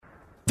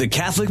The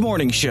Catholic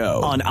Morning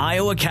Show on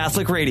Iowa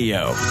Catholic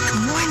Radio.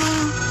 Good morning.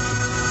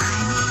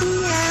 I'm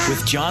here.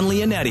 With John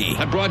Leonetti.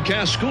 That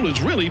broadcast school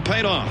has really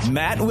paid off.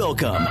 Matt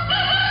Wilkham.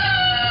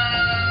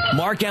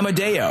 Mark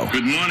Amadeo.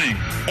 Good morning.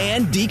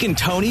 And Deacon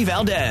Tony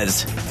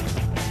Valdez.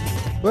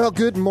 Well,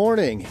 good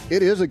morning.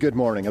 It is a good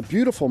morning, a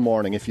beautiful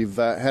morning. If you've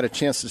had a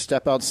chance to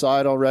step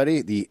outside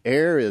already, the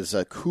air is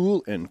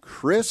cool and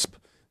crisp.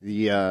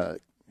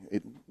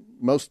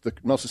 Most of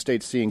the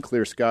states seeing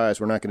clear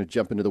skies. We're not going to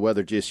jump into the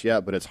weather just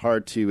yet, but it's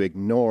hard to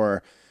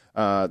ignore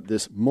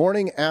this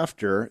morning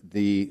after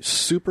the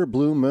super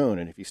blue moon.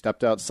 And if you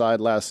stepped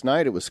outside last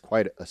night, it was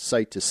quite a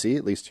sight to see,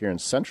 at least here in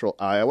central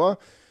Iowa.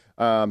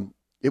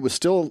 It was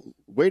still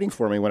waiting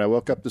for me when I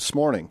woke up this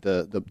morning,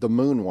 the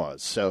moon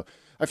was. So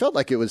I felt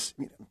like it was,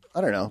 I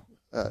don't know,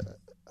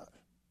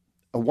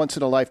 a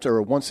once-in-a-lifetime or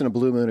a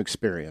once-in-a-blue moon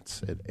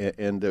experience.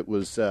 And it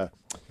was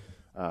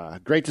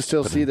great to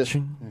still see this.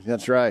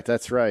 That's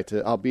right.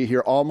 I'll be here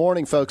all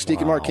morning, folks.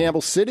 Deacon Mark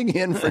Campbell sitting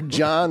in for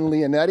John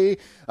Leonetti.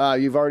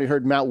 You've already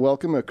heard Matt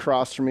Welcome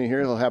across from me here.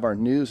 He'll have our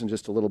news in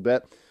just a little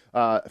bit.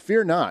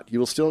 Fear not. You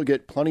will still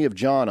get plenty of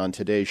John on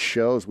today's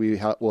show as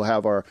we'll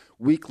have our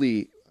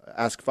weekly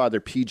Ask Father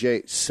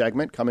PJ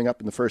segment coming up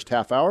in the first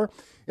half hour.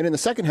 And in the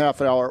second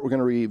half hour, we're going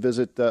to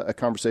revisit a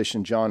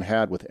conversation John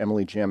had with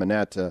Emily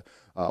Jaminet,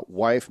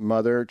 wife,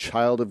 mother,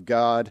 child of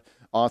God,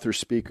 author,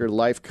 speaker,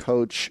 life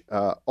coach,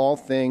 all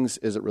things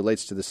as it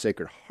relates to the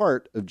Sacred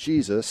Heart of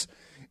Jesus.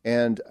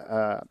 And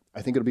I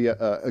think it'll be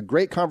a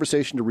great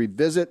conversation to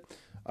revisit.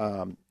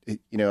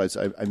 As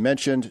I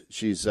mentioned,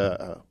 she's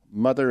a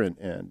mother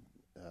and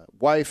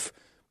wife.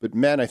 But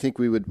men, I think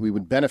we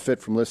would benefit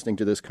from listening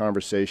to this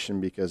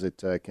conversation because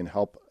it can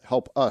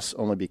help us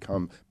only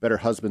become better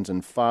husbands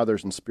and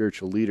fathers and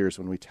spiritual leaders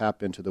when we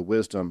tap into the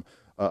wisdom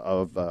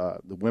of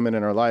the women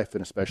in our life,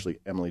 and especially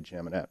Emily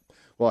Jaminet.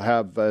 We'll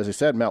have, as I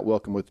said, Matt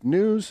Welcome with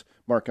news,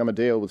 Mark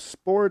Amadeo with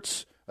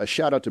sports. A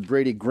shout out to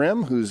Brady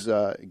Grimm, who's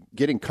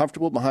getting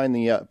comfortable behind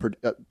the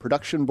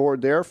production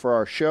board there for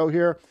our show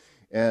here.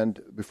 And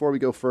before we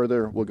go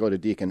further, we'll go to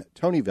Deacon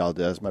Tony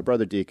Valdez, my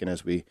brother Deacon,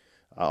 as we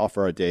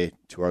offer our day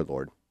to our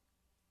Lord.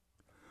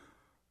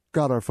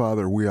 God our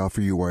Father, we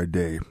offer you our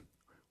day.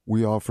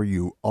 We offer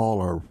you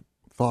all our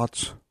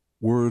thoughts,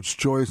 words,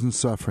 joys, and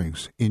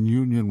sufferings in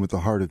union with the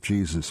heart of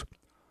Jesus.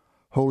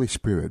 Holy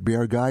Spirit, be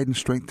our guide and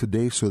strength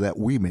today so that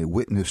we may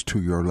witness to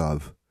your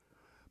love.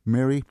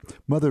 Mary,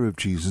 Mother of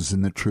Jesus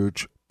in the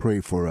Church,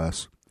 pray for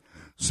us.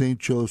 Saint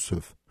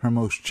Joseph, her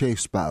most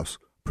chaste spouse,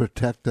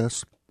 protect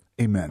us.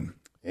 Amen.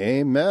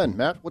 Amen.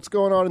 Matt, what's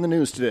going on in the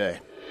news today?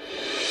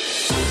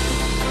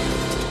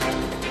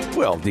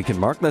 Well, Deacon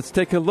Mark, let's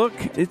take a look.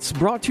 It's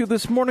brought to you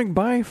this morning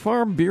by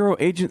Farm Bureau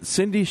agent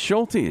Cindy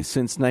Schulte.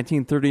 Since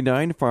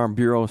 1939, Farm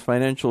Bureau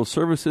Financial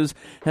Services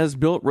has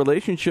built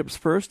relationships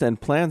first and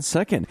plans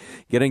second,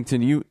 getting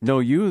to know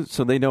you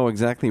so they know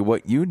exactly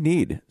what you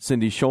need.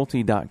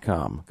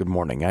 CindySchulte.com. Good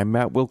morning. I'm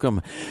Matt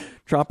Wilkham.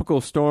 Tropical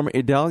storm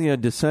Idalia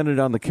descended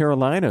on the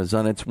Carolinas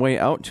on its way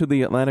out to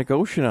the Atlantic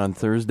Ocean on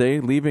Thursday,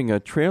 leaving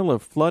a trail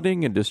of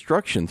flooding and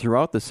destruction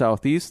throughout the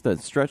southeast that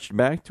stretched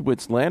back to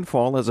its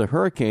landfall as a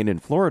hurricane in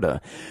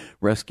Florida.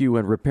 Rescue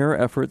and repair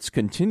efforts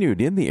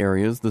continued in the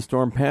areas the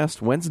storm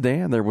passed Wednesday,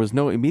 and there was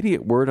no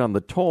immediate word on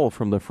the toll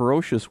from the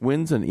ferocious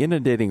winds and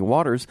inundating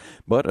waters,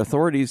 but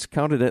authorities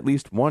counted at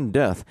least one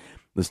death.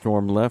 The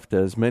storm left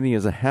as many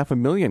as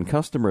 500,000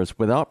 customers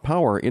without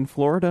power in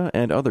Florida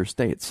and other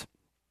states.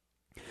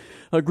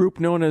 A group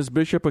known as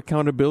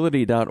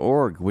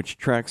BishopAccountability.org, which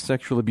tracks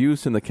sexual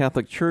abuse in the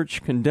Catholic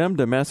Church, condemned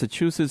a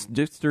Massachusetts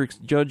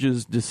district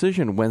judge's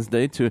decision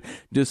Wednesday to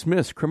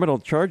dismiss criminal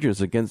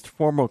charges against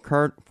former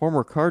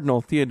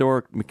Cardinal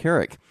Theodore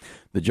McCarrick.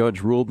 The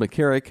judge ruled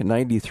McCarrick,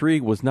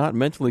 93, was not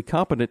mentally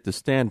competent to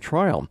stand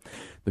trial.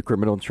 The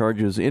criminal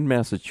charges in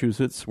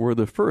Massachusetts were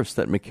the first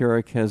that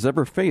McCarrick has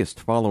ever faced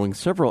following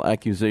several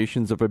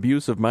accusations of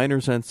abuse of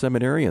minors and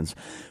seminarians.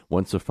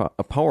 Once a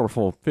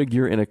powerful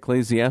figure in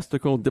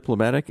ecclesiastical,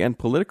 diplomatic, and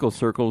political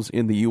circles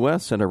in the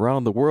U.S. and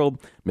around the world,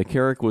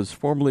 McCarrick was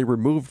formally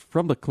removed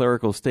from the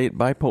clerical state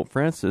by Pope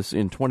Francis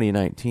in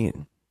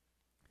 2019.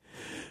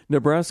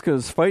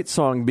 Nebraska's fight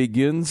song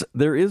begins,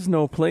 "There is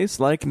no place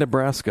like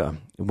Nebraska."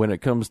 When it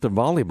comes to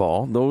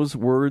volleyball, those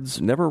words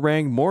never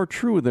rang more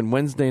true than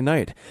Wednesday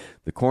night.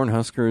 The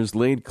Cornhuskers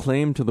laid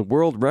claim to the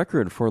world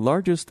record for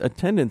largest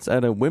attendance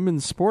at a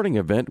women's sporting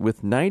event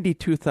with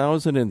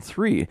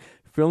 92,003,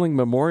 filling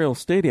Memorial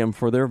Stadium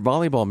for their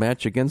volleyball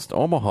match against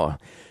Omaha.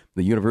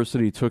 The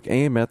university took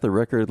aim at the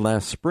record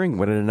last spring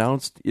when it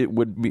announced it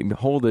would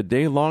hold a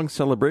day-long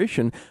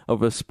celebration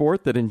of a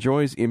sport that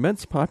enjoys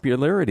immense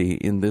popularity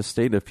in this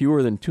state of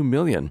fewer than 2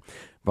 million.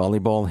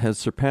 Volleyball has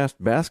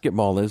surpassed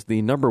basketball as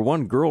the number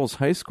one girls'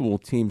 high school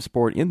team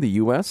sport in the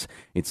U.S.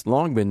 It's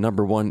long been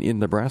number one in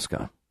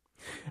Nebraska.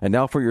 And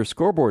now for your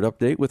scoreboard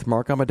update with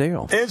Mark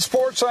Amadeo. In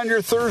sports on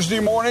your Thursday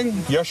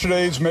morning,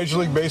 yesterday's Major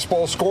League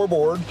Baseball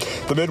scoreboard,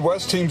 the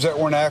Midwest teams that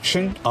were in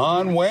action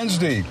on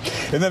Wednesday.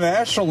 In the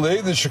National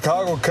League, the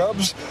Chicago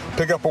Cubs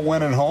pick up a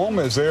win at home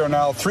as they are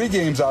now 3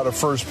 games out of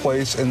first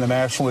place in the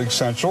National League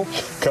Central.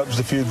 Cubs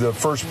defeated the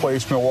first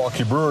place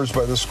Milwaukee Brewers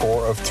by the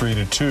score of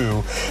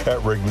 3-2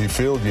 at Wrigley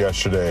Field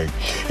yesterday.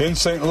 In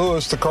St.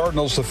 Louis, the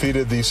Cardinals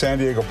defeated the San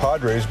Diego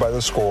Padres by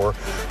the score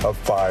of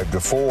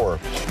 5-4.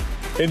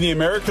 In the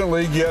American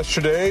League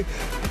yesterday,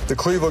 the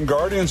Cleveland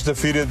Guardians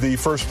defeated the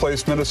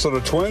first-place Minnesota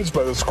Twins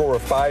by the score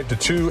of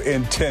 5-2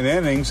 in 10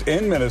 innings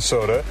in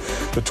Minnesota.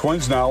 The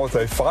Twins now with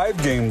a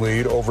 5-game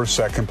lead over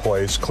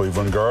second-place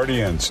Cleveland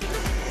Guardians.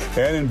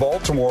 And in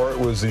Baltimore, it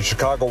was the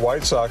Chicago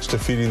White Sox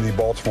defeating the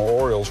Baltimore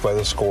Orioles by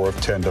the score of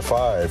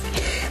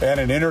 10-5. And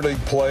in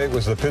interleague play, it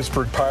was the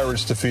Pittsburgh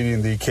Pirates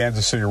defeating the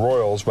Kansas City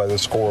Royals by the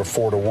score of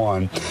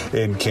 4-1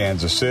 in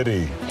Kansas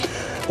City.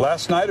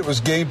 Last night, it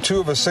was Game 2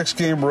 of a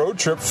 6-game road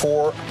trip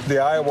for the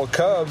Iowa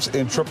Cubs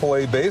in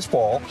AAA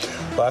baseball.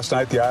 Last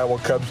night, the Iowa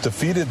Cubs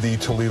defeated the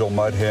Toledo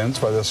Mud Hens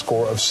by the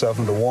score of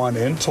 7-1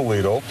 in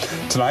Toledo.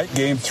 Tonight,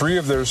 Game 3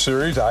 of their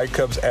series,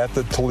 I-Cubs at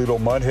the Toledo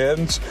Mud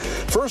Hens.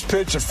 First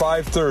pitch at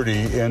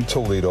 5:30 in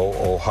Toledo,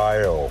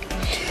 Ohio.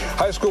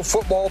 High school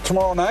football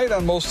tomorrow night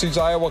on most of these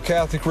Iowa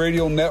Catholic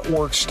Radio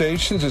Network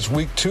stations. It's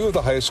week 2 of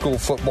the high school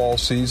football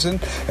season,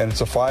 and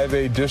it's a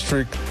 5A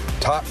district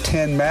top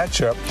 10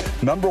 matchup.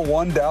 Number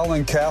 1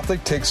 Dowling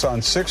Catholic takes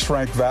on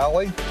 6th-ranked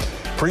Valley.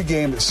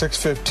 Pre-game at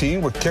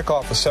 6:15 with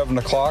kickoff at 7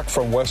 o'clock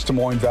from West Des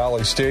Moines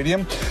Valley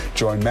Stadium.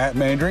 Join Matt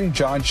Mandring,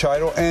 John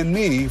Chido, and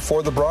me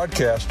for the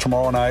broadcast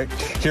tomorrow night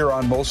here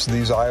on most of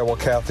these Iowa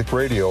Catholic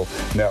Radio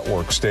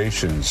Network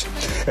stations.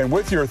 And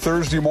with your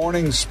Thursday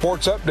morning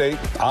sports update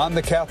on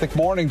the Catholic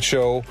Morning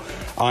Show,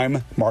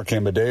 I'm Mark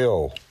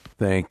Amadeo.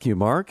 Thank you,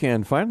 Mark.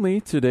 And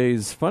finally,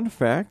 today's fun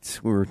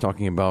fact. We were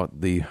talking about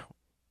the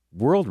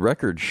world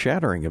record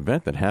shattering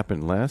event that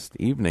happened last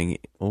evening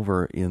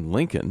over in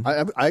Lincoln.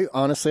 I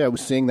honestly, I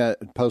was seeing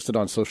that posted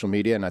on social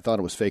media, and I thought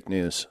it was fake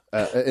news.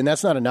 And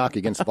that's not a knock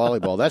against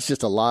volleyball. That's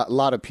just a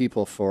lot of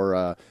people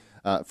for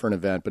an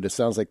event. But it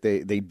sounds like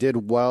they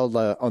did well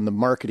on the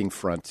marketing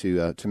front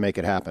to make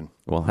it happen.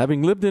 Well,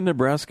 having lived in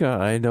Nebraska,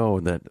 I know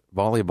that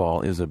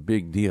volleyball is a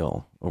big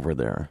deal over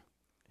there.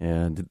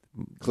 And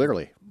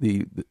clearly,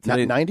 the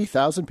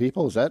 90,000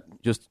 people, is that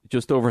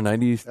just over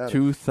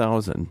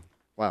 92,000?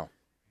 Wow.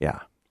 Yeah.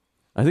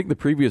 I think the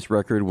previous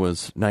record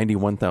was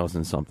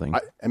 91,000 something.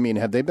 I mean,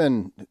 have they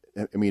been,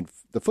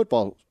 the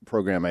football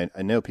program,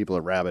 I know people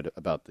are rabid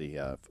about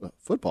the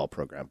football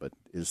program, but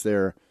is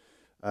there,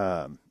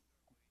 have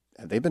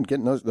they been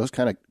getting those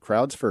kind of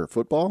crowds for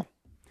football?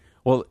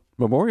 Well,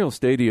 Memorial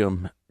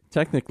Stadium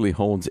technically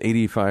holds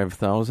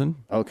 85,000.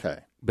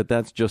 Okay. But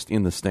that's just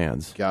in the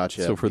stands.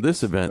 Gotcha. So for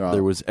this event,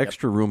 there was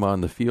extra room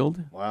on the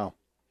field. Wow.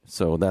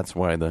 So that's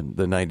why the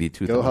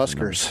 92,000. Go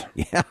Huskers.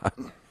 Yeah.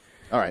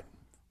 All right.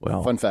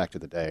 Well, fun fact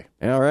of the day.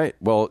 All right.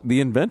 Well,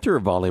 the inventor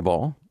of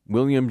volleyball,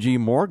 William G.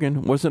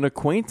 Morgan, was an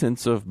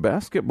acquaintance of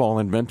basketball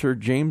inventor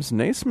James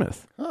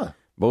Naismith. Huh.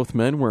 Both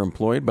men were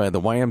employed by the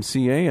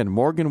YMCA, and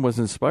Morgan was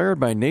inspired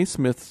by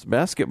Naismith's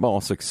basketball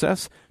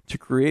success to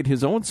create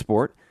his own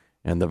sport,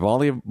 and the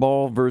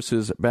volleyball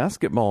versus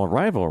basketball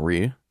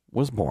rivalry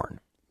was born.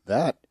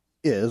 That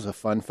is a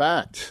fun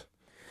fact.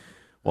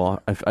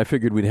 Well, I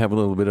figured we'd have a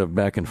little bit of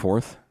back and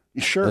forth.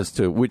 Sure. As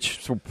to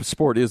which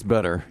sport is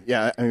better.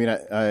 Yeah, I mean,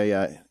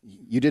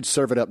 you did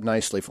serve it up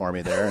nicely for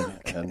me there,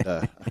 and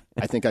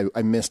I think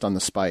I missed on the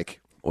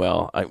spike.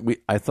 Well,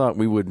 I thought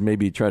we would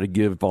maybe try to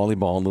give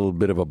volleyball a little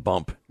bit of a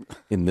bump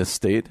in this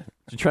state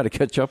to try to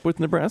catch up with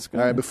Nebraska.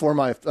 All right, before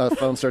my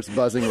phone starts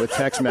buzzing with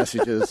text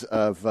messages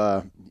of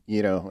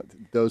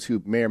those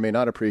who may or may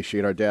not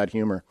appreciate our dad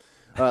humor.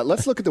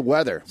 Let's look at the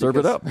weather. Serve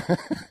it up.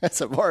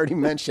 As I've already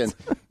mentioned,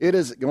 it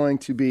is going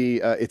to be,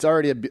 it's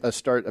already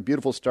a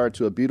beautiful start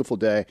to a beautiful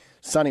day.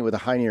 Sunny with a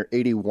high near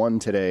 81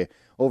 today.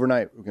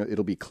 Overnight,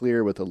 it'll be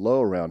clear with a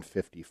low around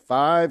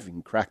 55. You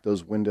can crack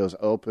those windows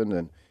open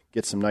and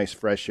get some nice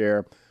fresh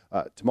air.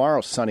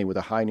 Tomorrow, sunny with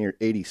a high near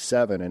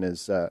 87. And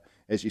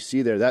as you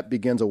see there, that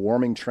begins a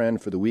warming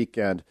trend for the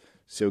weekend.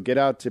 So get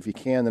out if you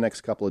can the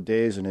next couple of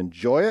days and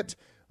enjoy it.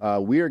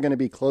 We are going to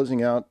be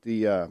closing out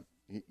the...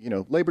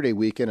 Labor Day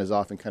weekend is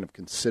often kind of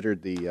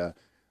considered the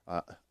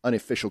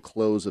unofficial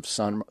close of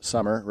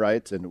summer,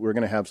 right? And we're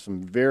going to have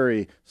some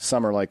very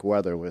summer-like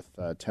weather with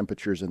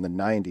temperatures in the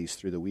 90s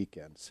through the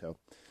weekend. So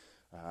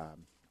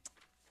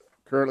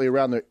currently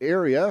around the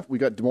area, we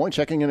got Des Moines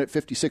checking in at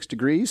 56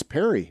 degrees,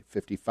 Perry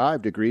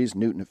 55 degrees,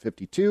 Newton at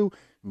 52,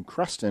 and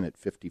Cruston at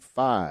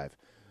 55.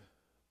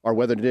 Our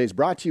weather today is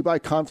brought to you by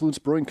Confluence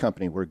Brewing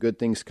Company, where good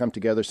things come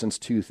together since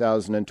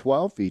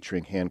 2012,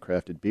 featuring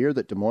handcrafted beer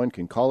that Des Moines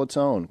can call its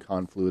own,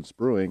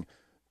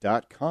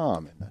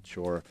 confluencebrewing.com. And that's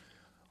your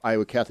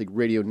Iowa Catholic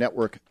Radio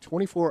Network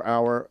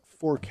 24-hour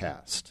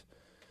forecast.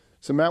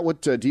 So, Matt, what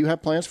do you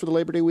have plans for the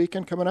Labor Day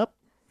weekend coming up?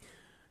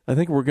 I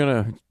think we're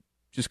going to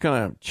just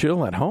kind of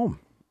chill at home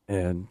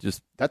And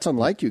just that's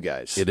unlike you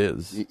guys. It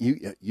is.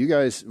 You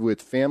guys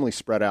with family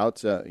spread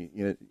out,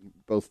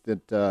 both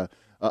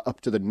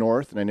up to the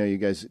north, and I know you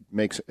guys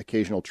make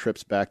occasional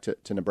trips back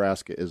to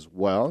Nebraska as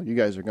well. You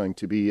guys are going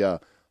to be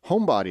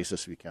homebodies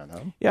this weekend, huh?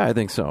 Yeah, I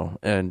think so.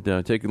 And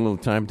taking a little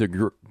time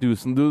to do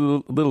some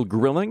little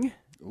grilling.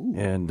 Ooh.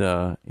 And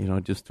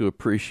just to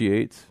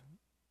appreciate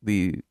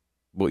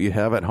what you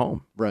have at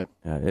home. Right.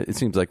 It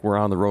seems like we're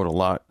on the road a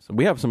lot. So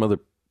we have some other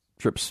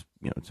trips,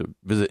 to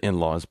visit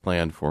in-laws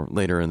planned for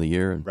later in the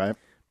year. Right.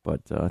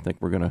 But I think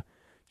we're going to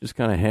just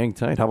kind of hang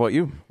tight. How about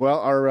you? Well,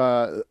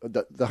 our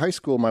the high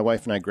school my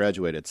wife and I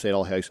graduated,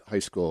 Sadell High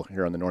School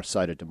here on the north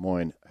side of Des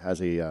Moines, has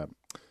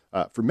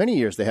for many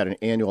years they had an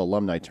annual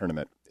alumni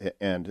tournament.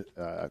 And,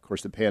 of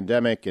course, the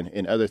pandemic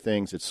and other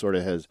things, it sort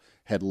of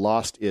had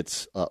lost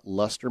its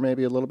luster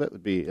maybe a little bit,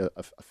 would be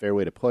a fair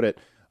way to put it.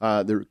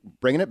 They're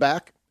bringing it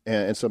back.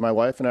 And so my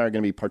wife and I are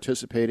going to be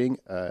participating.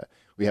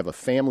 We have a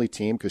family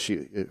team because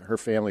her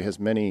family has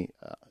many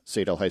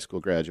Sadell High School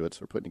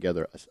graduates. We're putting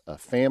together a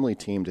family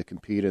team to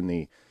compete in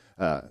the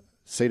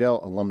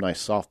Sadell Alumni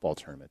Softball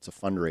Tournament. It's a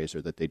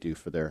fundraiser that they do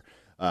for their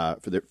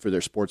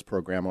sports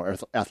program or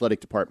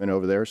athletic department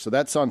over there. So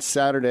that's on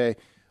Saturday.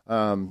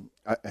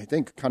 I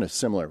think kind of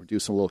similar. We do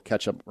some little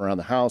catch up around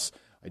the house.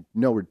 I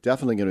know we're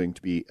definitely going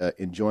to be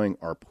enjoying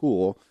our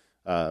pool.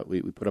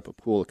 We put up a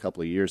pool a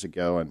couple of years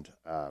ago, and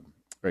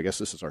I guess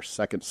this is our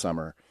second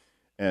summer,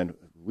 and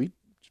we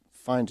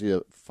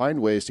find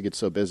ways to get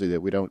so busy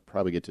that we don't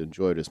probably get to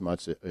enjoy it as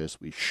much as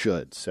we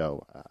should.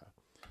 So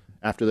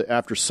after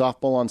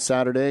softball on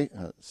Saturday,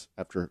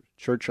 after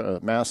church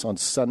mass on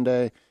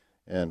Sunday,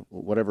 and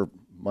whatever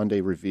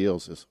Monday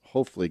reveals is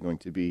hopefully going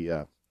to be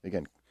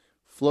again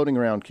floating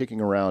around, kicking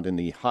around in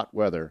the hot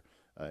weather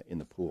in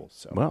the pool.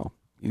 So well,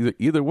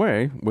 either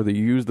way, whether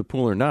you use the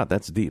pool or not,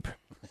 that's deep.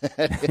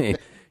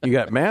 You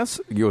got mass,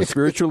 you go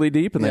spiritually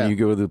deep, and then you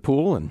go to the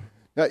pool. And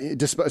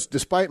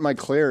despite my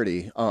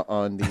clarity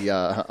on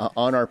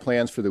our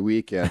plans for the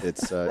weekend,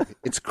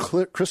 it's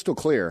crystal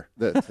clear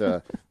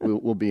that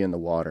we'll be in the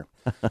water.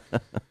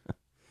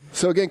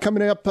 So again,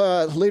 coming up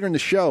later in the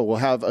show, we'll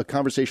have a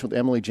conversation with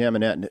Emily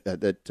Jaminet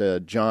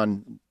that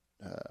John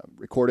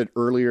recorded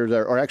earlier,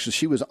 or actually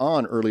she was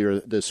on earlier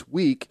this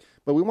week.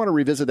 But we want to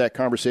revisit that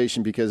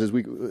conversation because a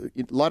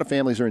lot of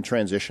families are in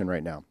transition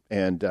right now,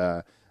 and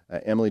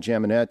Emily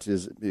Jaminet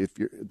is,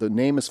 the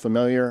name is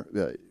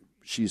familiar,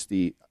 she's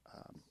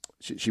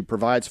she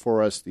provides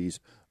for us these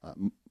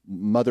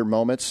mother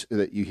moments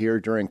that you hear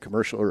during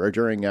commercial or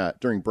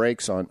during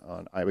breaks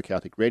on Iowa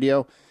Catholic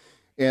Radio,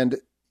 and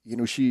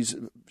she's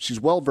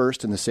well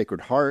versed in the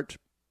Sacred Heart,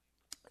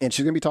 and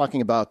she's going to be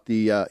talking about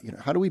the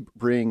how do we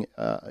bring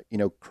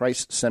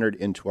Christ-centered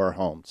into our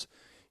homes.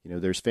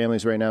 There's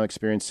families right now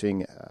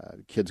experiencing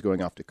kids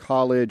going off to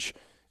college.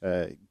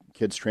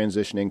 Kids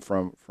transitioning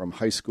from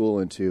high school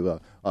into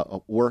a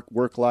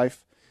work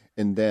life,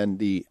 and then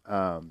the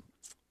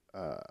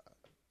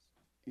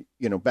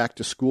back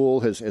to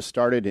school has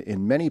started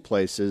in many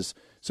places.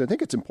 So I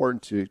think it's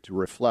important to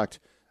reflect,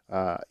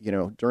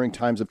 during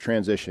times of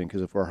transition,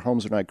 because if our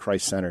homes are not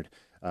Christ-centered,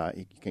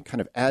 you can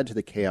kind of add to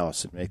the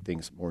chaos and make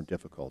things more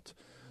difficult.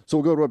 So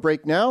we'll go to a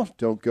break now.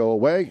 Don't go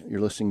away.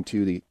 You're listening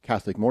to the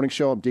Catholic Morning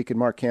Show. I'm Deacon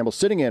Mark Campbell,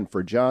 sitting in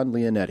for John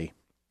Leonetti.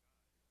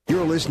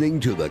 You're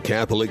listening to the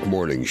Catholic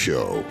Morning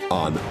Show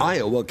on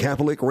Iowa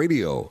Catholic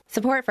Radio.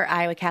 Support for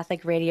Iowa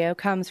Catholic Radio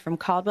comes from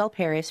Caldwell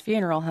Parish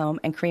Funeral Home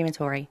and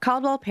Crematory.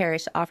 Caldwell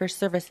Parish offers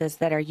services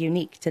that are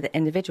unique to the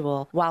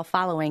individual while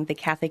following the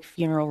Catholic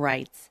funeral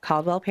rites.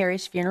 Caldwell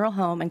Parish Funeral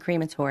Home and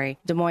Crematory,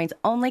 Des Moines'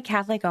 only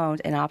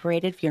Catholic-owned and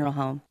operated funeral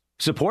home.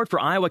 Support for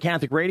Iowa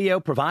Catholic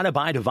Radio provided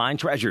by Divine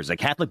Treasures, a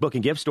Catholic book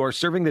and gift store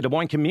serving the Des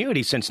Moines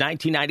community since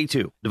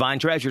 1992. Divine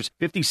Treasures,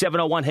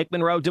 5701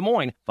 Hickman Road, Des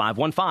Moines,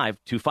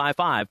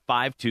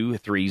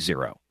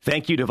 515-255-5230.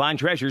 Thank you, Divine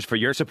Treasures, for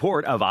your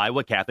support of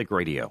Iowa Catholic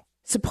Radio.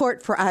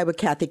 Support for Iowa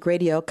Catholic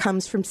Radio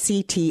comes from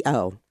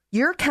CTO.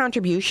 Your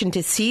contribution to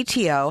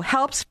CTO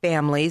helps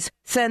families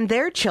send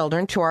their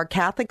children to our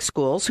Catholic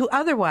schools who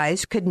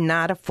otherwise could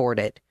not afford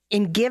it.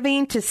 In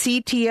giving to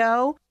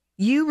CTO,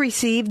 you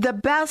receive the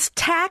best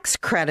tax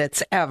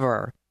credits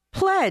ever.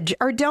 Pledge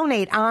or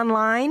donate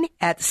online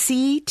at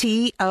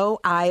ctoiowa.org.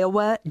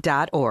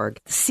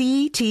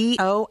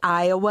 ctoiowa.org.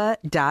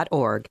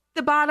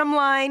 The bottom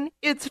line,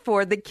 it's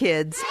for the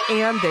kids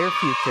and their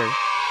future.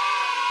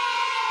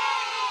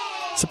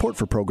 Support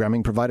for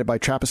programming provided by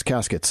Trappist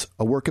Caskets,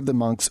 a work of the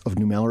monks of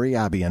New Mallory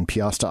Abbey in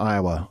Peosta,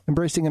 Iowa.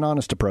 Embracing an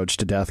honest approach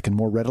to death can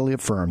more readily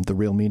affirm the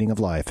real meaning of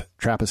life.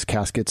 Trappist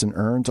caskets and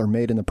urns are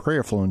made in the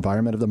prayerful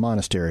environment of the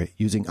monastery,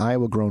 using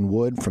Iowa-grown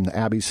wood from the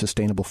Abbey's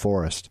sustainable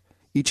forest.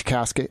 Each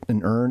casket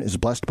and urn is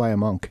blessed by a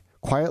monk.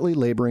 Quietly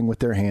laboring with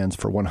their hands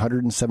for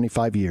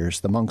 175 years,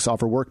 the monks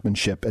offer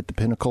workmanship at the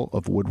pinnacle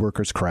of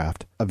woodworker's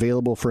craft.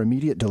 Available for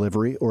immediate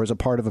delivery or as a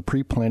part of a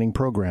pre-planning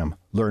program.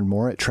 Learn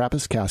more at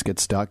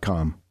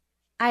TrappistCaskets.com.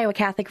 Iowa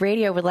Catholic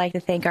Radio would like to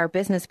thank our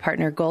business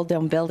partner, Gold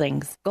Dome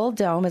Buildings. Gold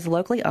Dome is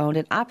locally owned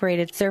and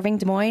operated, serving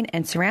Des Moines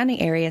and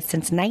surrounding areas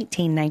since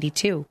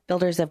 1992.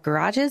 Builders of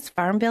garages,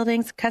 farm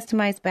buildings,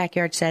 customized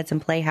backyard sheds, and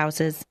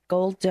playhouses.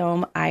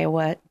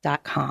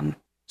 GoldDomeIowa.com.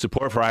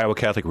 Support for Iowa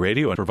Catholic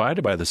Radio is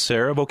provided by the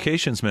Sarah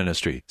Vocations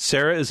Ministry.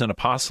 Sarah is an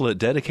apostolate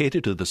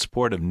dedicated to the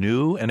support of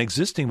new and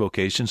existing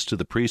vocations to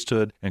the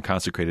priesthood and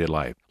consecrated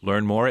life.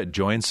 Learn more at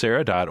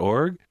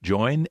joinsarah.org,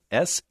 joinserra.org.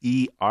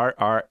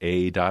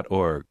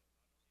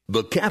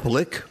 The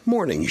Catholic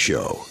Morning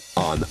Show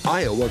on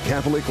Iowa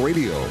Catholic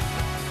Radio.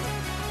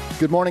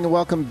 Good morning and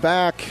welcome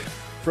back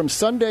from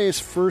Sunday's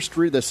first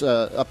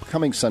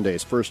upcoming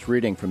Sunday's first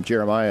reading from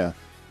Jeremiah.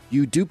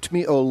 You duped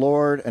me, O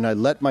Lord, and I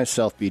let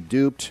myself be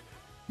duped.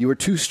 You were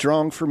too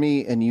strong for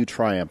me, and you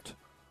triumphed.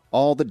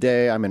 All the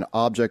day I'm an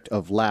object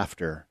of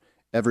laughter.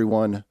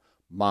 Everyone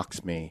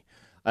mocks me.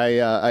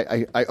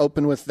 I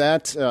open with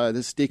that.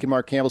 This is Deacon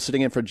Mark Campbell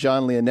sitting in for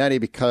John Leonetti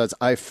because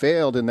I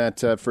failed in that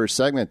first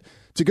segment.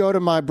 To go to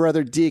my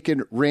brother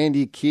Deacon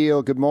Randy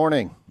Keil. Good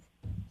morning.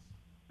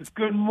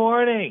 Good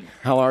morning.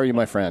 How are you,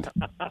 my friend?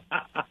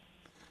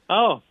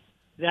 Oh,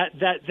 that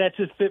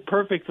just fit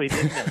perfectly,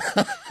 didn't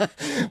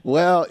it?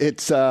 Well,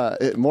 it's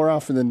more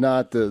often than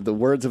not the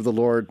words of the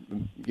Lord,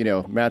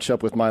 match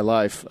up with my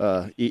life,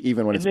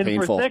 even when it's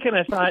painful. And then for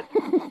a second, I thought,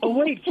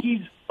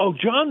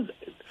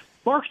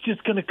 Mark's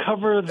just going to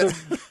cover the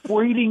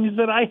readings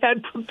that I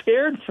had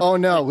prepared for. Oh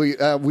no,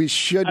 we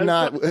should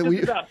not.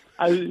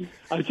 I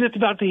was just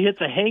about to hit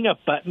the hang-up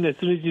button as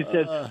soon as you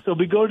said, so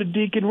we go to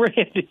Deacon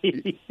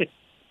Randy.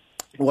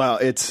 Well,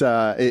 it's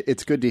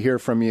good to hear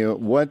from you.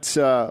 What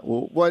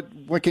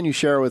can you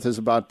share with us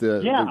about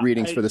the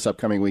readings for this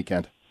upcoming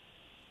weekend?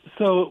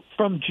 So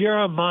from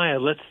Jeremiah,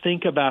 let's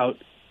think about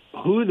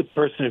who the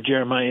person of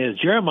Jeremiah is.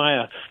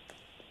 Jeremiah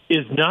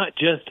is not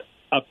just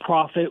a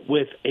prophet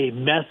with a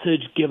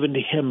message given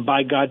to him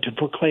by God to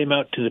proclaim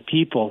out to the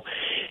people.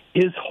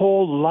 His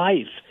whole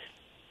life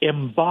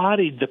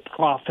embodied the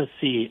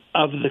prophecy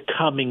of the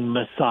coming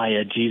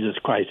Messiah, Jesus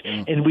Christ.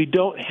 And we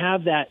don't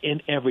have that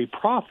in every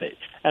prophet.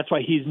 That's why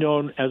he's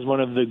known as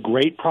one of the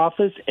great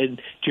prophets, and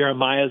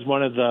Jeremiah is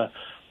one of the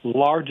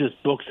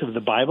largest books of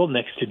the Bible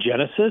next to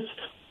Genesis.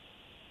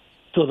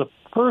 So the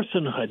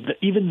personhood,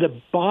 even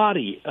the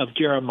body of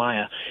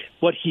Jeremiah,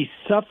 what he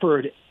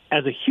suffered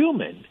as a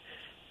human,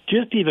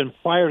 just even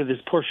prior to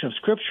this portion of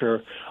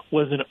Scripture,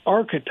 was an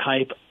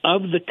archetype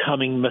of the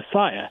coming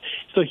Messiah.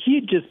 So he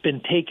had just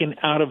been taken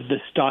out of the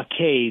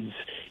stockades,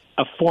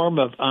 a form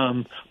of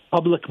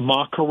public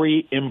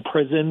mockery,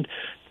 imprisoned.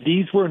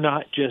 These were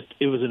not just,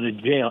 it was in a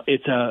jail.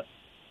 It's a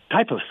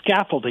type of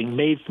scaffolding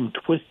made from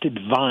twisted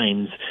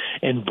vines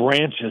and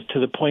branches to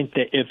the point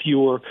that if you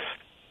were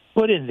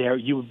put in there,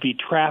 you would be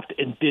trapped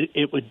and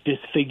it would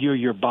disfigure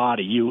your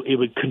body. It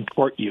would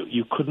contort you.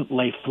 You couldn't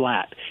lay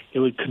flat. It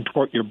would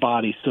contort your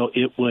body, so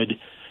it would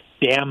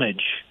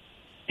damage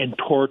and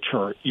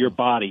torture your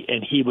body.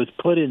 And he was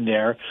put in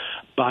there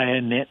by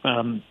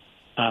a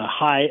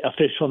high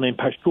official named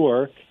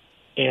Pashur,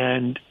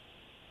 and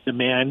the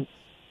man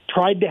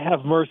tried to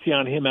have mercy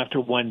on him after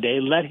one day,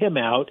 let him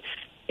out,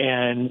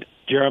 and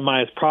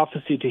Jeremiah's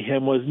prophecy to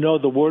him was, no,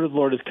 the word of the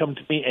Lord has come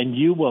to me, and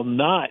you will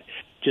not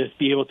just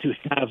be able to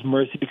have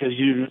mercy because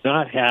you do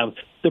not have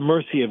the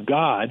mercy of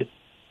God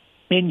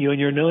in you, and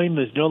your name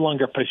is no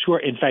longer Pashur.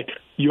 In fact,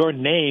 your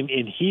name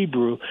in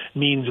Hebrew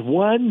means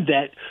one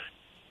that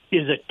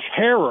is a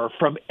terror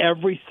from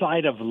every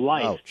side of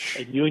life. Ouch.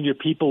 And you and your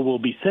people will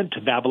be sent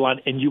to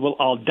Babylon, and you will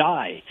all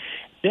die.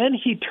 Then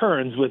he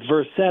turns with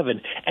verse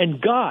 7,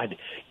 and God,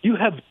 you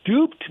have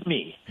duped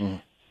me.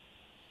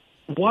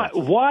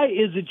 Why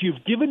is it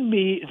you've given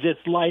me this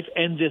life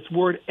and this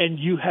word, and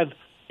you have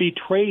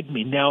betrayed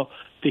me? Now,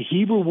 the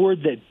Hebrew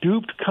word that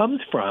duped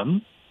comes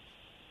from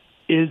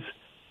is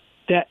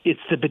that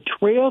it's the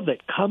betrayal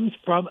that comes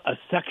from a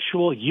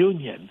sexual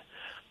union.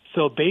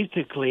 So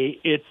basically,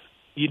 it's,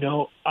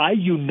 I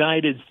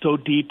united so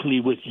deeply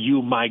with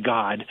you, my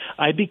God.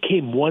 I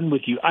became one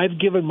with you. I've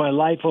given my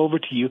life over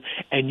to you,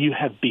 and you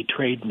have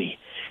betrayed me.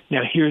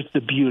 Now, here's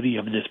the beauty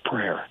of this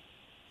prayer.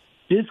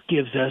 This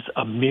gives us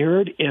a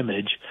mirrored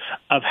image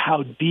of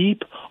how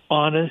deep,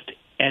 honest,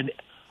 and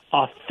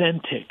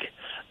authentic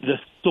the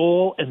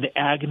soul and the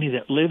agony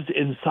that lives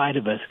inside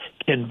of us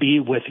can be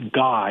with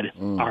God,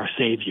 our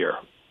Savior.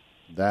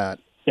 That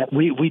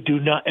we do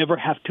not ever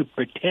have to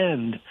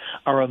pretend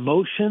our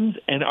emotions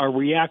and our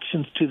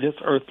reactions to this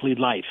earthly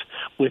life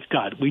with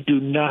God. We do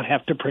not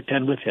have to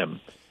pretend with him.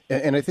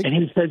 And I think, and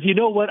he says, you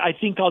know what I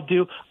think I'll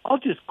do? I'll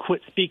just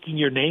quit speaking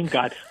your name,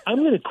 God. I'm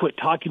going to quit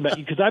talking about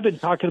you because I've been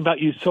talking about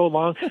you so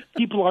long.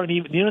 People aren't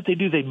even, you know what they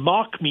do? They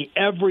mock me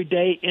every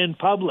day in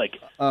public.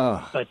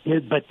 But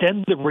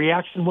then the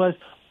reaction was,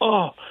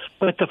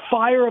 but the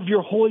fire of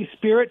your Holy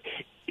Spirit,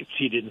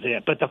 she didn't say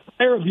it, but the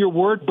fire of your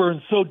word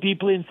burns so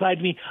deeply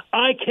inside me,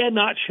 I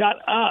cannot shut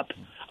up.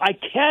 I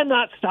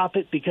cannot stop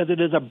it because it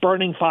is a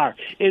burning fire.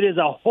 It is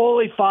a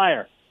holy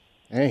fire.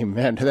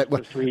 Amen. And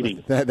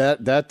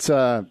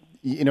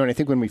I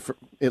think when we,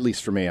 at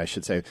least for me, I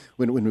should say,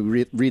 when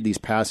we read these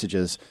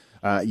passages,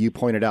 you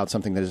pointed out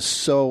something that is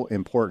so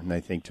important, I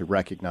think, to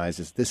recognize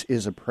is this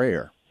is a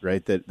prayer,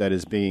 right? That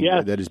is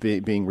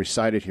being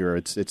recited here.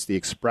 It's the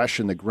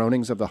expression, the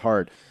groanings of the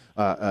heart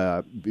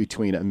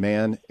between a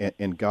man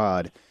and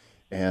God.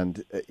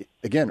 And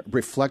again,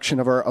 reflection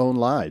of our own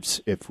lives.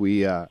 If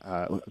we've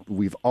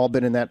all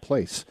been in that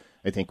place,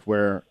 I think,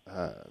 where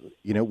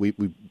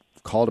we've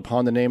called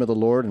upon the name of the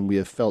Lord and we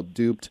have felt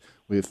duped,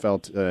 we have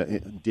felt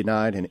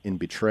denied and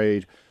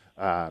betrayed.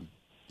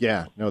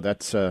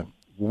 That's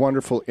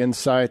wonderful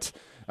insights.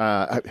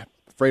 I'm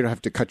afraid I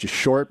have to cut you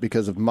short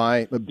because of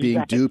my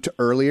being duped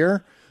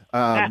earlier.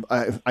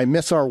 I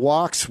miss our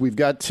walks. We've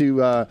got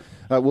to.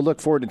 We'll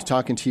look forward to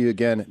talking to you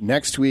again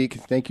next week.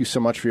 Thank you so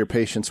much for your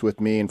patience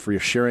with me and for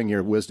your sharing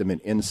your wisdom and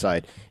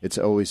insight. It's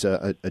always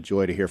a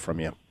joy to hear from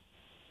you.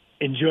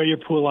 Enjoy your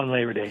pool on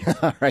Labor Day.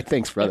 All right,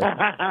 thanks, brother.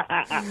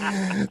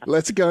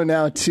 Let's go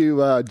now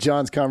to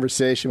John's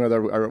conversation with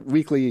our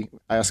weekly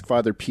Ask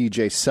Father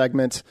PJ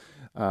segment.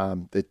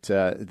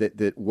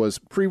 That was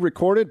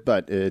pre-recorded,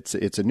 but it's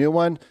a new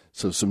one.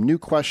 So some new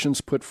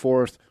questions put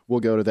forth. We'll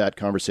go to that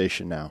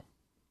conversation now.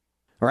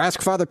 Our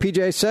Ask Father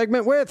PJ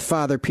segment with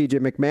Father PJ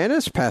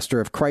McManus, pastor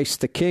of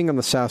Christ the King on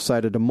the south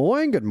side of Des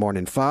Moines. Good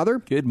morning, Father.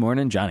 Good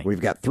morning, Johnny. We've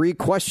got 3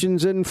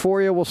 questions in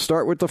for you. We'll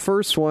start with the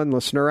first one.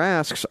 Listener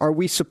asks, are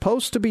we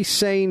supposed to be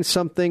saying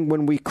something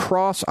when we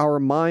cross our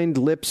mind,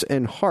 lips,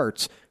 and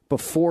hearts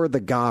before the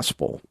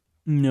gospel?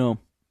 No,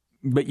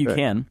 but you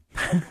can.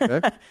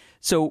 Okay.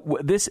 So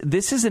this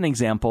is an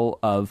example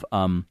of,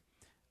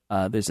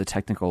 there's a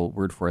technical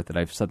word for it that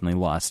I've suddenly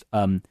lost,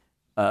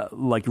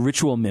 like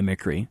ritual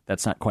mimicry.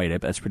 That's not quite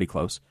it, but that's pretty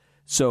close.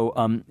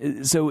 So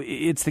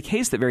it's the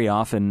case that very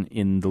often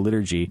in the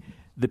liturgy,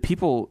 the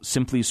people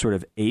simply sort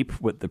of ape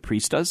what the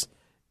priest does,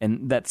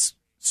 and that's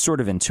sort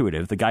of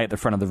intuitive. The guy at the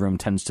front of the room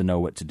tends to know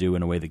what to do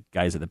in a way the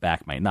guys at the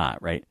back might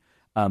not, right?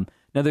 Now,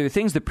 there are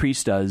things the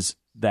priest does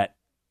that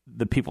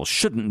the people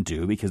shouldn't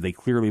do because they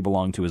clearly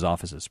belong to his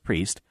office as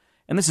priest.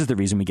 And this is the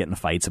reason we get in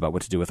fights about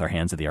what to do with our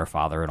hands at the Our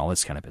Father and all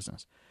this kind of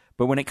business.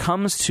 But when it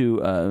comes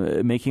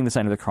to making the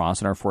sign of the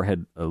cross on our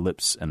forehead,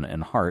 lips,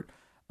 and heart,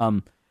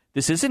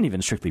 this isn't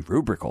even strictly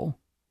rubrical.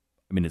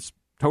 I mean, it's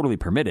totally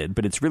permitted,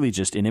 but it's really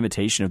just an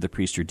imitation of the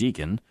priest or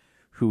deacon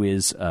who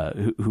is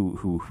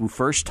who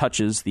first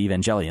touches the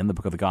Evangelion, the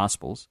book of the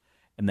Gospels,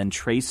 and then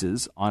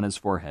traces on his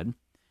forehead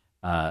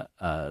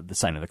the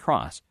sign of the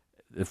cross,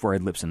 the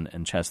forehead, lips,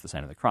 and chest, the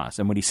sign of the cross.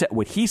 And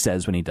what he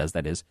says when he does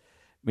that is,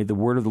 may the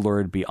word of the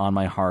Lord be on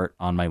my heart,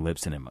 on my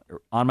lips, and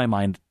on my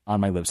mind, on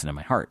my lips, and in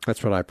my heart.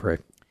 That's what I pray.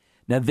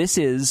 Now, this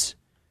is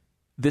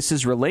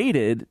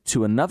related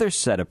to another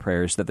set of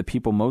prayers that the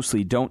people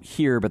mostly don't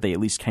hear, but they at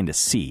least kind of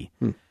see.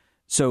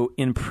 So,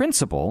 in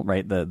principle,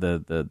 right,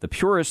 the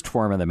purest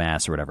form of the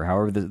Mass or whatever,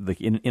 however,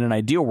 in an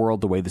ideal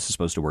world, the way this is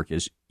supposed to work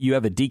is you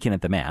have a deacon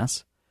at the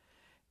Mass,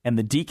 and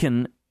the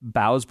deacon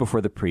bows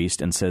before the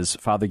priest and says,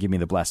 "Father, give me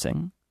the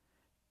blessing."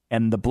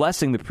 And the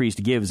blessing the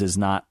priest gives is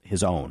not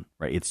his own,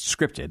 right? It's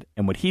scripted.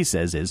 And what he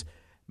says is,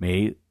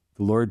 may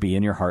the Lord be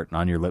in your heart and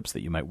on your lips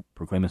that you might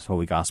proclaim his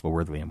holy gospel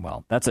worthily and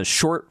well. That's a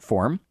short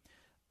form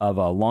of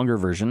a longer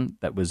version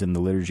that was in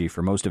the liturgy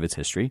for most of its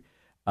history,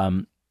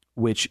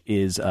 which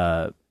is,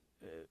 may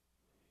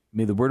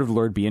the word of the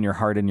Lord be in your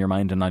heart and your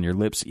mind and on your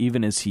lips,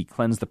 even as he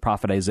cleansed the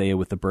prophet Isaiah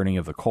with the burning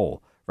of the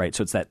coal, right?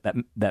 So it's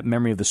that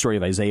memory of the story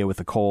of Isaiah with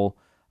the coal.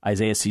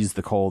 Isaiah sees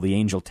the coal. The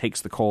angel takes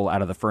the coal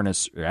out of the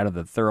furnace, or out of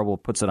the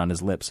thurible, puts it on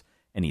his lips,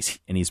 and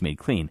he's made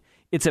clean.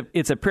 It's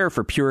a prayer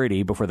for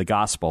purity before the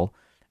gospel,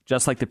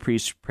 just like the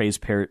priest prays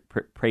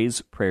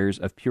prayers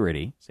of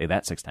purity. Say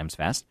that 6 times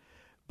fast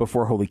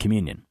before Holy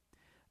Communion.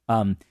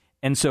 And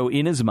so,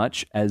 inasmuch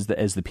as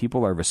the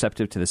people are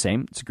receptive to the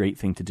same, it's a great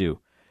thing to do.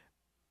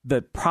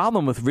 The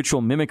problem with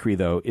ritual mimicry,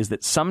 though, is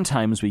that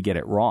sometimes we get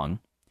it wrong.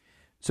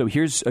 So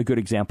here's a good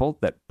example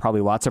that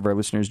probably lots of our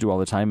listeners do all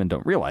the time and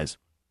don't realize.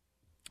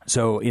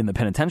 So in the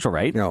penitential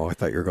rite... No, I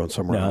thought you were going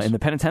somewhere else. In the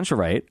penitential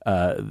rite,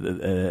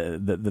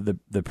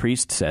 the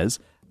priest says,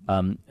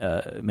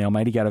 may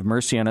Almighty God have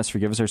mercy on us,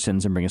 forgive us our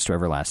sins, and bring us to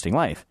everlasting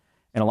life.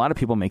 And a lot of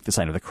people make the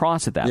sign of the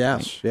cross at that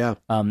point. Yeah.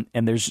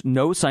 And there's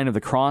no sign of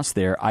the cross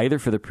there, either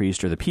for the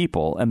priest or the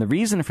people. And the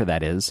reason for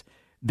that is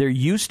there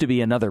used to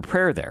be another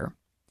prayer there.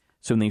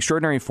 So in the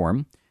extraordinary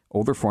form,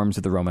 older forms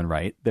of the Roman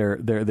Rite,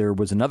 there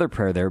was another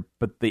prayer there,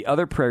 but the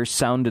other prayer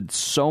sounded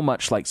so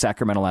much like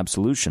sacramental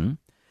absolution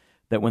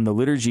that when the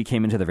liturgy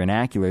came into the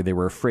vernacular, they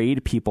were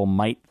afraid people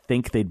might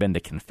think they'd been to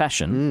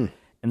confession,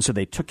 and so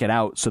they took it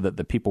out so that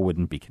the people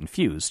wouldn't be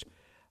confused.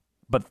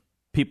 But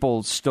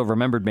people still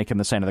remembered making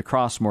the sign of the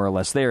cross more or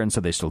less there, and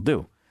so they still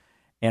do.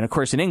 And of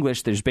course, in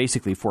English, there's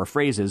basically 4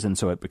 phrases, and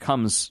so it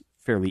becomes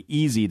fairly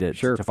easy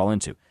to fall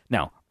into.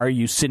 Now, are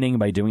you sinning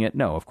by doing it?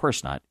 No, of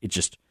course not. It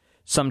just...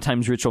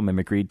 sometimes ritual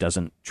mimicry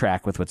doesn't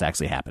track with what's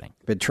actually happening.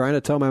 Been trying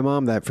to tell my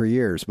mom that for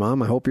years.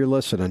 Mom, I hope you're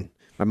listening.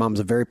 My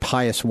mom's a very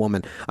pious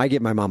woman. I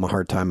give my mom a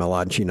hard time a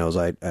lot, and she knows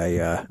I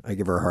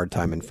give her a hard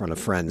time in front of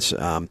friends.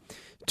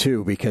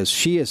 too, because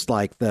she is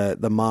like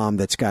the mom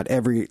that's got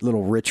every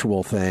little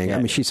ritual thing. Yeah. I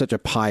mean, she's such a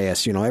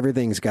pious,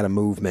 everything's got a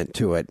movement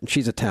to it.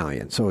 She's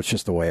Italian, so it's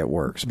just the way it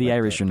works. The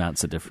Irish are not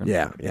so different.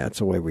 Yeah, it's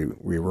the way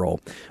we roll.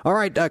 All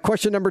right,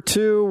 question number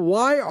 2.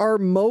 Why are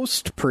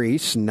most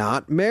priests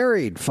not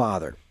married,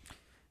 Father?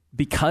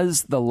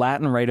 Because the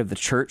Latin rite of the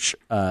church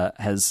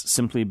has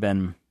simply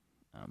been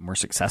more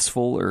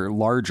successful or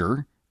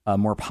larger,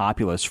 more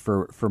populous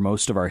for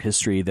most of our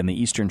history than the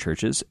Eastern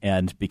churches,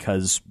 and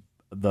because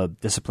the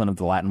discipline of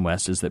the Latin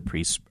West is that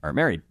priests are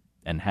married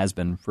and has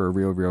been for a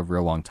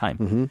real long time.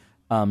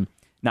 Mm-hmm.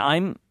 Now,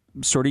 I'm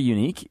sort of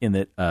unique in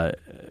that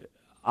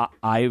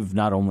I've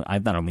not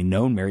only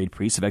known married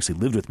priests, I've actually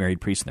lived with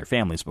married priests and their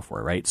families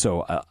before, right?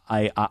 So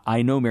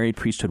I know married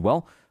priesthood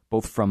well,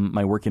 both from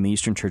my work in the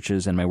Eastern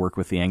churches and my work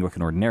with the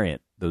Anglican Ordinariate,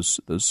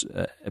 those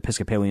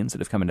Episcopalians that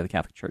have come into the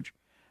Catholic Church.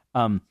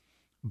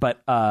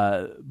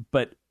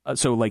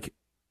 So like,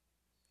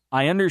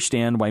 I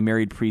understand why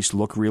married priests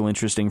look real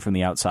interesting from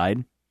the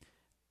outside.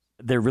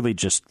 They're really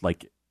just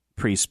like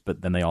priests,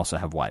 but then they also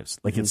have wives.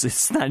 Like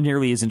it's not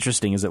nearly as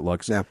interesting as it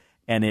looks. Yeah.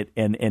 And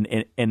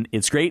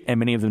it's great, and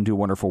many of them do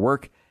wonderful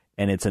work,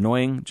 and it's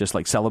annoying, just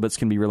like celibates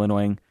can be real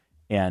annoying,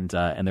 and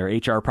there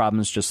are HR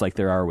problems just like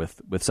there are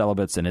with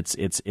celibates, and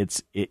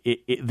this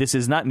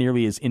is not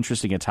nearly as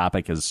interesting a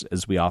topic as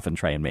we often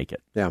try and make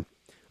it. Yeah.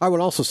 I would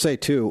also say,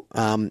 too,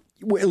 at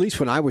least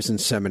when I was in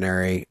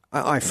seminary,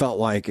 I felt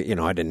like, I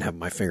didn't have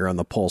my finger on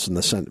the pulse in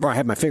the sense, or I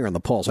had my finger on the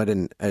pulse. I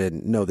didn't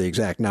know the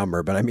exact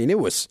number, but I mean, it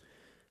was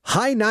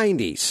high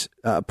 90s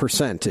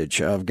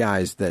percentage of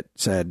guys that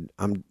said,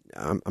 I'm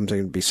going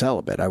to be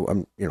celibate. I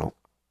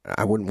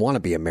wouldn't want to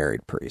be a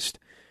married priest.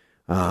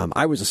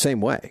 I was the same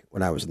way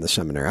when I was in the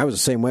seminary. I was the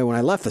same way when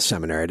I left the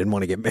seminary. I didn't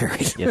want to get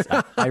married. Yes,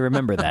 I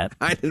remember that.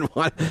 I didn't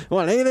want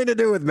anything to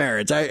do with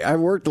marriage. I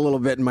worked a little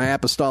bit in my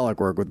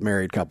apostolic work with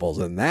married couples,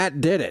 and that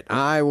did it.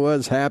 I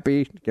was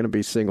happy, going to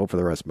be single for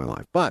the rest of my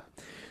life. But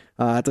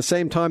at the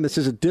same time, this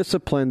is a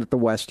discipline that the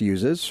West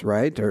uses,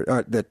 right?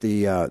 Or that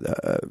the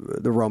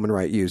Roman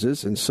Rite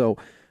uses. And so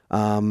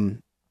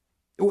can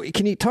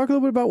you talk a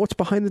little bit about what's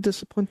behind the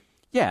discipline?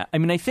 Yeah, I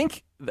mean, I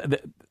think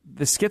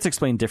this gets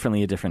explained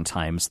differently at different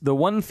times. The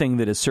one thing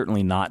that is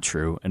certainly not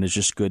true, and is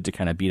just good to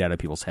kind of beat out of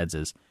people's heads,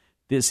 is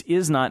this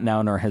is not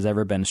now nor has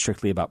ever been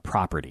strictly about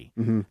property.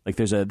 Mm-hmm. Like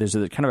there's a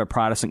kind of a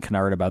Protestant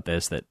canard about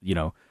this, that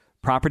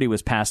property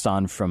was passed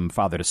on from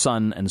father to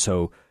son, and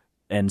so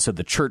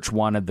the church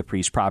wanted the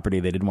priest's property.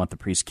 They didn't want the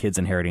priest's kids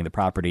inheriting the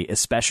property,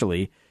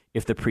 especially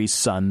if the priest's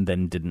son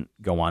then didn't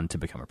go on to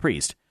become a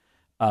priest.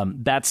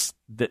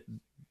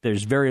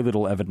 There's very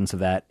little evidence of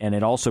that, and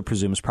it also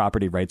presumes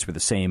property rights were the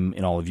same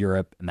in all of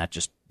Europe, and that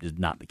just is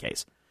not the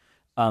case.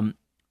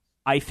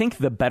 I think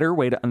the better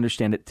way to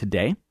understand it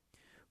today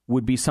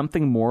would be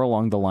something more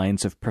along the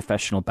lines of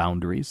professional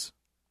boundaries.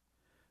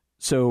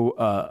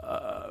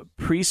 So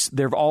priests,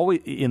 there've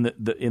always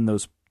in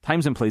those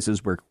times and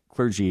places where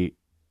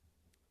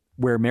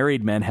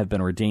married men have been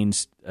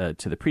ordained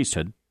to the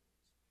priesthood,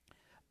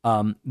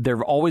 there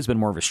have always been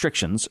more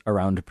restrictions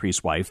around a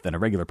priest's wife than a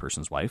regular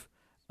person's wife.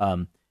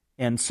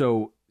 And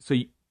so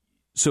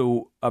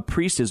a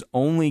priest is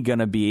only going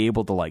to be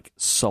able to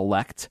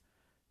select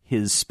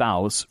his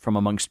spouse from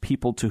amongst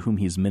people to whom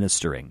he's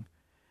ministering.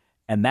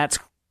 And that's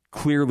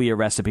clearly a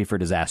recipe for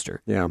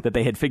disaster that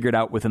they had figured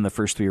out within the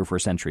first 3 or 4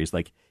 centuries.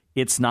 Like,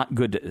 it's not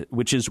good,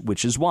 which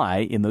is why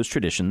in those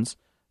traditions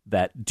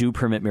that do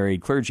permit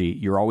married clergy,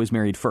 you're always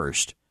married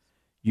first.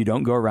 You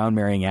don't go around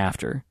marrying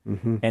after.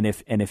 Mm-hmm. And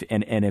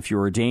if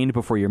you're ordained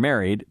before you're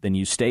married, then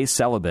you stay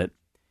celibate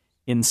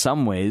in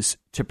some ways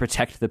to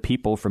protect the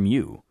people from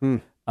you.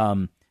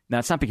 Now,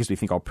 it's not because we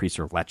think all priests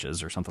are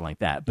leches or something like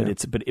that, but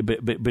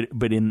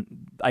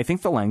I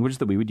think the language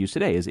that we would use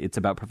today is it's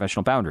about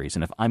professional boundaries.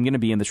 And if I'm going to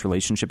be in this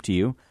relationship to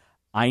you,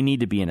 I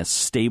need to be in a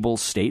stable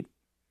state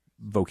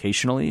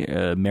vocationally,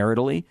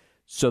 maritally,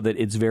 so that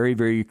it's very,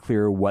 very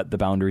clear what the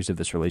boundaries of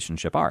this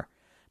relationship are.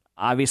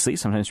 Obviously,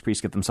 sometimes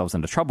priests get themselves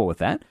into trouble with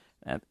that.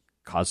 That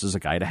causes a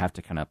guy to have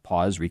to kind of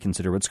pause,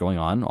 reconsider what's going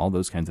on, all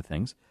those kinds of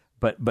things.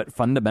 But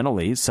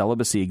fundamentally,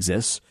 celibacy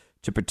exists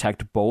to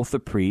protect both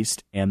the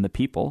priest and the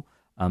people,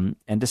 and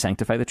to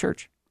sanctify the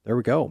church. There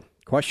we go.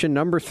 Question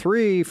number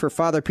 3 for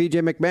Father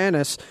P.J.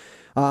 McManus.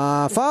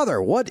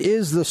 Father, what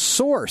is the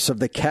source of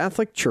the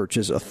Catholic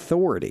Church's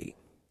authority?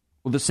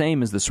 Well, the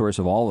same as the source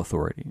of all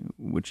authority,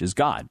 which is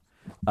God.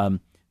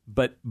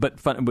 But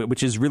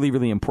which is really,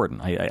 really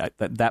important.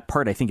 That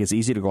part I think is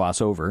easy to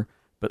gloss over.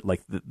 But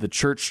the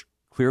Church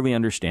clearly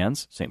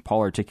understands. St.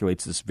 Paul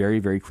articulates this very,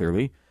 very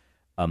clearly.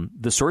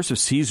 The source of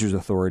Caesar's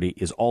authority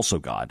is also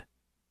God.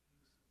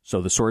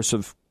 So the source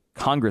of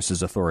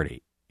Congress's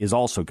authority is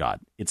also God.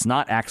 It's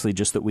not actually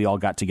just that we all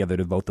got together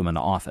to vote them into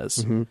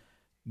office. Mm-hmm.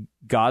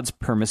 God's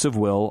permissive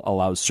will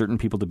allows certain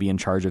people to be in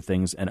charge of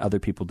things and other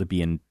people to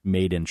be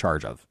made in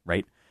charge of,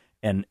 right?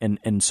 And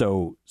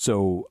so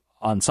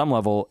on some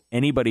level,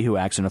 anybody who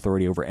acts in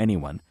authority over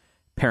anyone,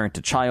 parent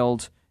to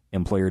child,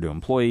 employer to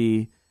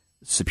employee,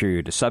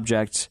 superior to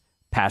subject,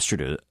 pastor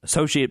to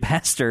associate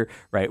pastor,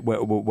 right?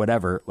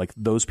 Whatever,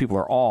 those people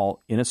are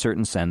all, in a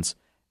certain sense,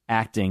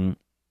 acting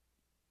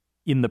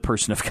in the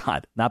person of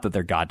God. Not that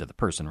they're God to the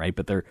person, right?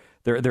 But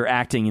they're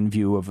acting in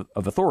view of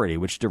authority,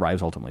 which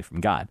derives ultimately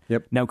from God.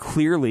 Yep. Now,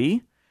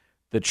 clearly,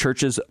 the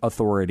church's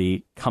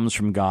authority comes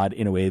from God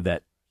in a way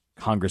that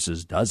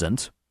Congress's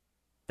doesn't.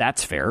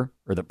 That's fair.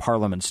 Or that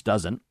Parliament's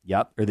doesn't.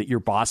 Yep. Or that your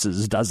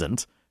boss's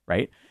doesn't,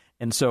 right?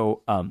 And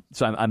so, I'm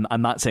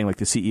not saying like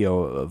the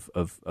CEO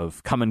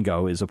of Come and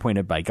Go is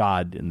appointed by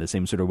God in the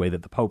same sort of way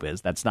that the Pope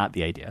is. That's not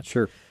the idea.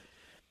 Sure.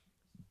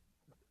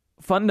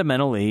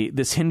 Fundamentally,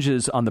 this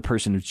hinges on the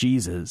person of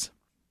Jesus.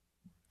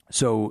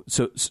 So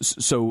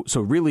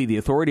really, the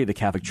authority of the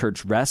Catholic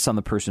Church rests on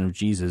the person of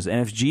Jesus. And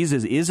if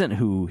Jesus isn't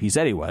who he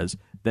said he was,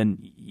 then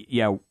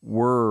yeah,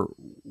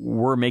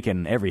 we're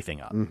making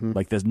everything up. Mm-hmm.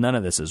 Like none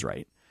of this is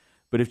right.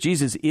 But if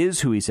Jesus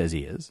is who he says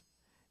he is,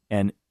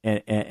 and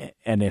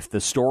if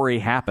the story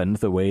happened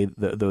the way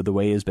the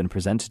way has been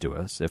presented to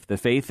us, if the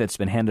faith that's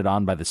been handed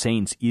on by the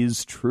saints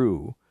is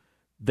true,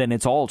 then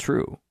it's all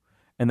true.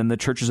 And then the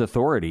church's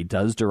authority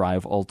does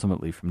derive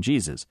ultimately from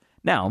Jesus.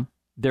 Now,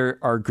 there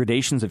are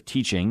gradations of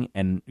teaching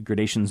and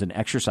gradations in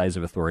exercise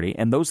of authority,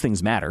 and those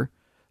things matter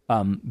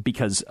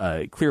because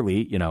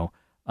clearly,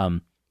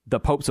 the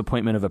Pope's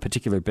appointment of a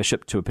particular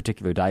bishop to a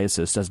particular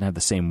diocese doesn't have the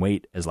same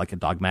weight as like a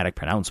dogmatic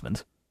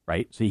pronouncement,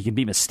 right? So he can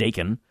be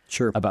mistaken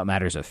about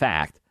matters of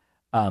fact,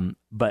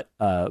 but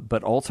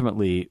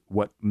ultimately,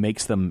 what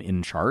makes them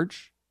in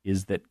charge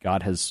is that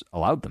God has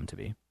allowed them to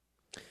be.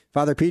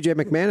 Father P.J.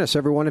 McManus,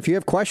 everyone, if you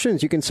have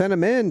questions, you can send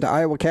them in to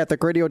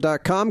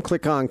iowacatholicradio.com.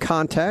 Click on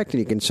Contact, and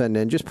you can send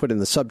in, just put in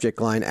the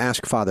subject line,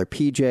 Ask Father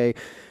P.J.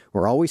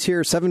 We're always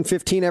here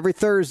 7:15 every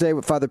Thursday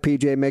with Father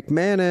P.J.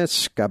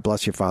 McManus. God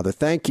bless you, Father.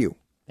 Thank you.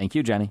 Thank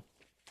you, Jenny.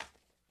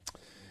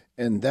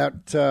 And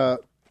that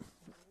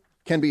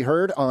can be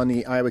heard on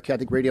the Iowa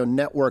Catholic Radio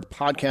Network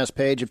podcast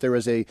page. If there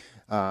was a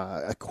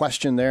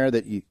question there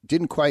that you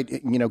didn't quite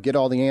get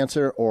all the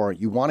answer, or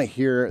you want to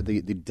hear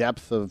the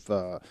depth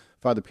of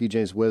Father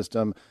PJ's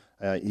wisdom,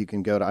 you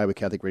can go to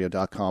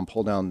iowacatholicradio.com,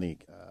 pull down the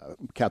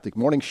Catholic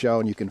Morning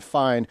Show, and you can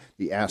find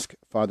the Ask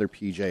Father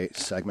PJ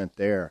segment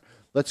there.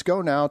 Let's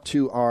go now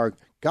to our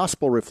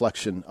gospel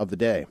reflection of the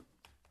day.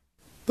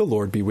 The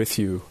Lord be with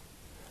you.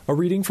 A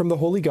reading from the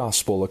Holy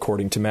Gospel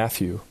according to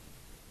Matthew.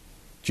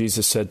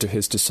 Jesus said to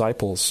his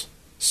disciples,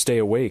 "Stay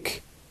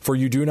awake, for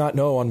you do not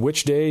know on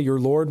which day your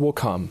Lord will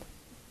come.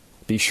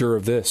 Be sure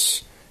of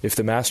this. If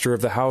the master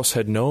of the house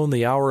had known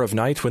the hour of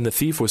night when the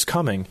thief was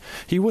coming,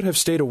 he would have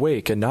stayed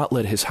awake and not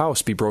let his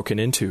house be broken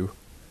into.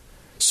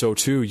 So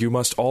too you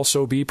must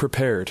also be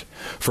prepared,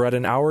 for at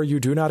an hour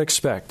you do not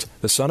expect,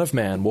 the Son of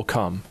Man will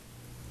come.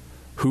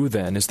 Who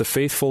then is the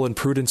faithful and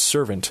prudent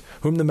servant,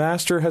 whom the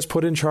master has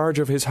put in charge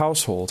of his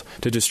household,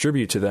 to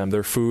distribute to them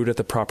their food at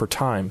the proper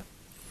time?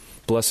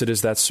 Blessed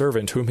is that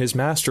servant whom his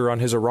master on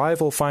his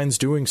arrival finds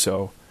doing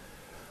so.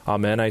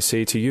 Amen, I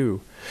say to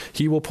you,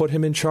 he will put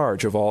him in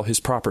charge of all his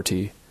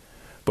property.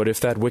 But if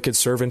that wicked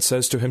servant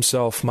says to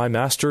himself, My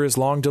master is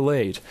long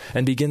delayed,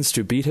 and begins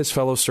to beat his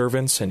fellow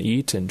servants and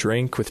eat and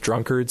drink with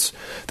drunkards,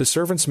 the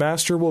servant's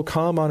master will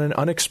come on an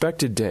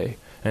unexpected day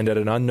and at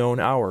an unknown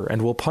hour,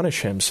 and will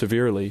punish him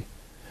severely,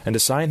 and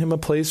assign him a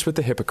place with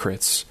the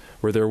hypocrites,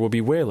 where there will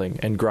be wailing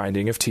and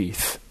grinding of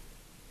teeth."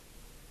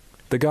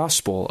 The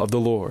Gospel of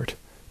the Lord.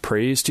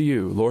 Praise to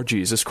you, Lord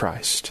Jesus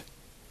Christ.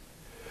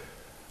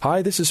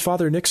 Hi, this is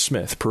Father Nick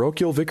Smith,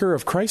 parochial vicar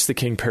of Christ the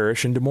King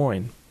Parish in Des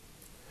Moines.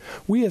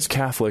 We as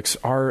Catholics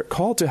are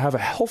called to have a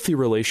healthy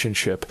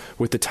relationship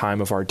with the time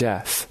of our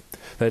death.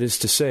 That is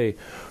to say,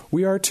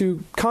 we are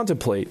to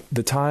contemplate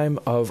the time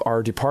of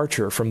our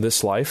departure from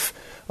this life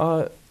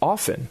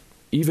often,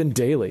 even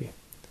daily,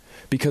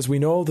 because we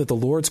know that the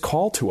Lord's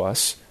call to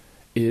us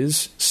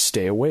is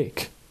stay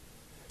awake.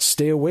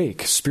 Stay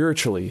awake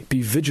spiritually,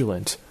 be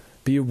vigilant,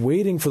 be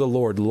waiting for the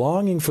Lord,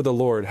 longing for the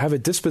Lord, have a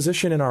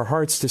disposition in our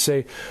hearts to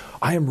say,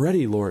 I am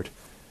ready, Lord,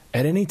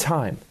 at any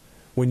time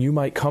when you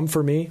might come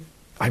for me,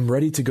 I'm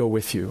ready to go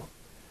with you.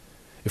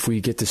 If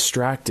we get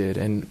distracted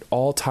and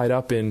all tied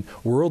up in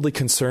worldly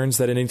concerns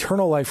that in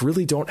eternal life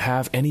really don't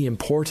have any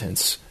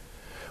importance,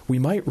 we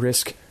might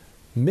risk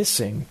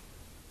missing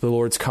the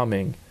Lord's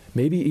coming,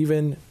 maybe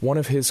even one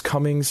of his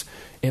comings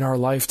in our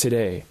life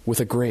today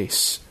with a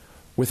grace,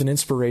 with an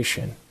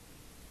inspiration.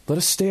 Let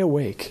us stay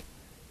awake,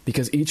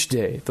 because each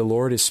day the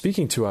Lord is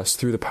speaking to us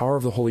through the power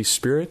of the Holy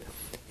Spirit.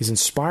 He's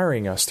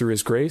inspiring us through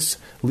his grace,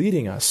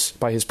 leading us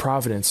by his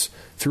providence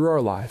through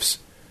our lives.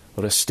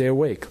 Let us stay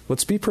awake.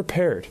 Let's be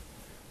prepared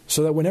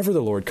so that whenever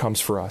the Lord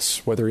comes for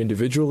us, whether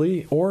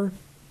individually or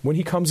when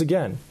he comes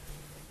again,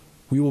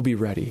 we will be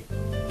ready,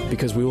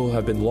 because we will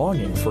have been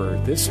longing for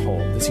this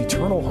home, this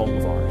eternal home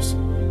of ours,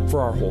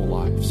 for our whole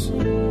lives.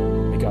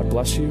 May God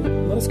bless you.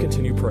 Let us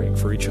continue praying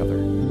for each other.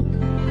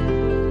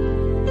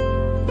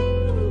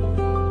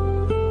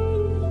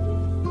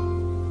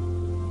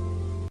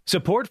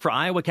 Support for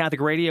Iowa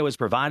Catholic Radio is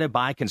provided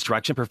by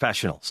Construction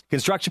Professionals.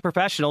 Construction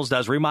Professionals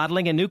does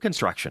remodeling and new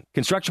construction.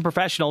 Construction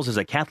Professionals is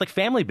a Catholic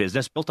family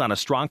business built on a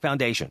strong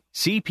foundation.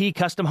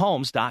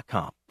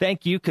 CPCustomHomes.com.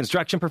 Thank you,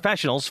 Construction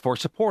Professionals, for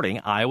supporting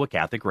Iowa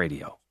Catholic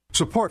Radio.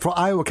 Support for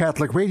Iowa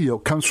Catholic Radio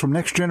comes from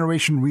Next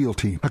Generation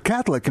Realty, a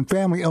Catholic and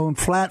family-owned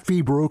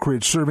flat-fee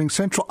brokerage serving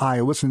Central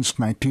Iowa since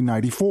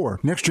 1994.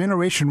 Next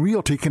Generation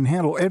Realty can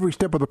handle every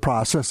step of the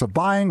process of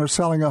buying or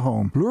selling a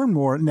home. Learn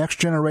more at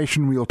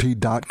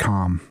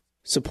nextgenerationrealty.com.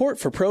 Support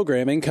for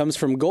programming comes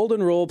from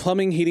Golden Rule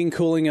Plumbing, Heating,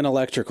 Cooling, and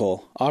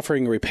Electrical,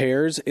 offering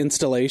repairs,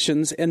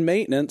 installations, and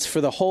maintenance for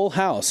the whole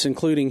house,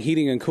 including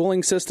heating and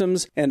cooling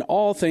systems and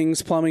all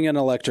things plumbing and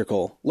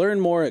electrical.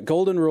 Learn more at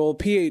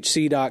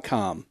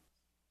goldenrulephc.com.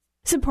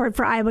 Support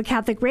for Iowa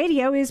Catholic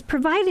Radio is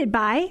provided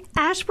by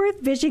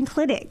Ashworth Vision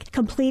Clinic.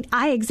 Complete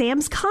eye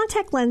exams,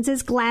 contact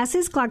lenses,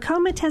 glasses,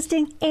 glaucoma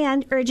testing,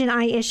 and urgent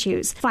eye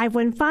issues.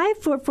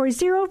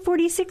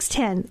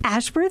 515-440-4610.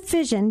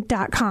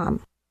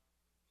 AshworthVision.com.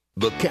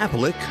 The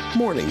Catholic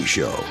Morning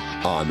Show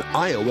on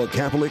Iowa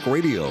Catholic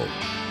Radio.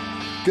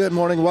 Good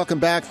morning. Welcome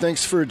back.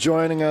 Thanks for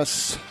joining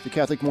us. The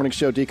Catholic Morning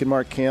Show, Deacon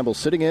Mark Campbell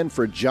sitting in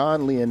for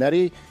John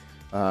Leonetti.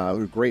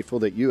 We're grateful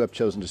that you have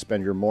chosen to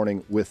spend your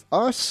morning with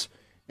us.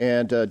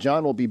 And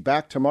John will be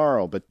back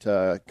tomorrow. But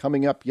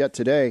coming up yet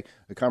today,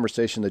 a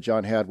conversation that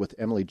John had with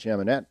Emily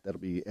Jaminet. That'll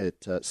be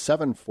at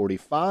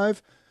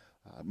 7:45.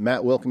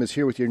 Matt Wilkham is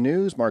here with your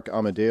news. Mark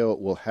Amadeo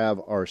will have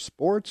our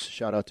sports.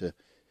 Shout out to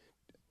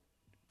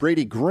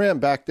Brady Grimm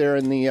back there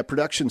in the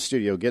production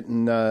studio,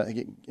 getting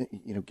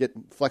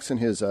flexing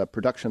his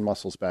production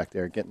muscles back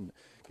there, getting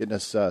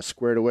us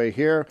squared away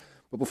here.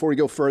 But before we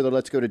go further,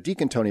 let's go to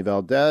Deacon Tony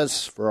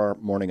Valdez for our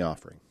morning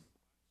offering.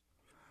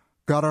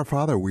 God our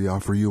Father, we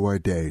offer you our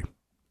day.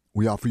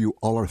 We offer you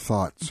all our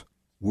thoughts,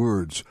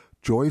 words,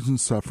 joys, and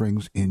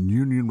sufferings in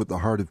union with the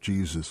heart of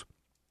Jesus.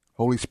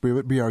 Holy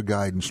Spirit, be our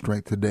guide and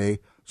strength today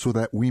so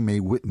that we may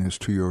witness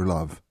to your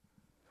love.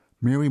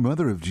 Mary,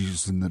 Mother of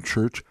Jesus in the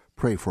Church,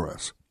 pray for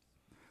us.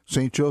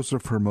 St.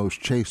 Joseph, her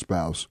most chaste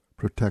spouse,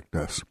 protect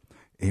us.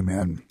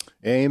 Amen.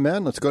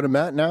 Amen. Let's go to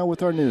Matt now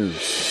with our news.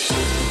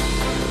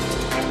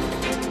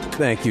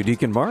 Thank you,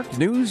 Deacon Mark.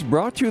 News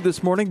brought to you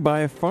this morning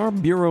by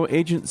Farm Bureau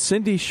agent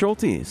Cindy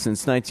Schulte.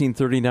 Since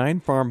 1939,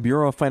 Farm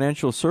Bureau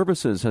Financial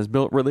Services has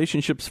built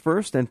relationships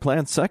first and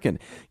plans second,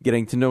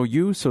 getting to know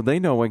you so they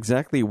know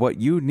exactly what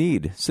you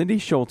need.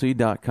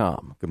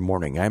 CindySchulte.com. Good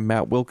morning. I'm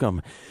Matt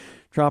Wilkham.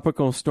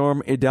 Tropical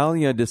storm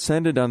Idalia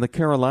descended on the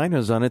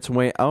Carolinas on its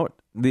way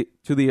out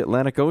to the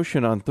Atlantic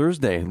Ocean on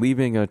Thursday,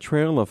 leaving a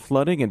trail of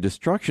flooding and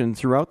destruction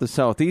throughout the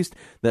southeast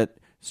that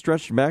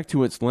stretched back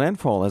to its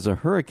landfall as a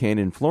hurricane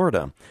in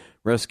Florida.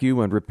 Rescue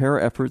and repair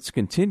efforts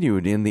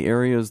continued in the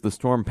areas the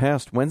storm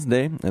passed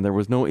Wednesday, and there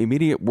was no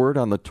immediate word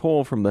on the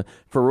toll from the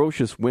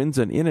ferocious winds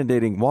and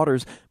inundating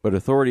waters, but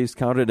authorities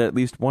counted at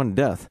least one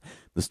death.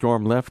 The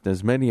storm left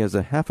as many as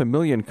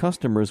 500,000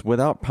 customers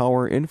without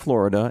power in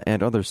Florida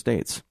and other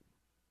states.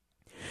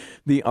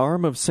 The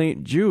arm of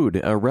St.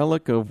 Jude, a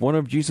relic of one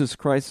of Jesus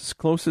Christ's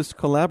closest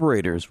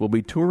collaborators, will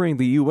be touring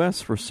the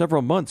U.S. for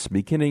several months,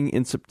 beginning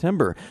in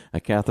September, a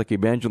Catholic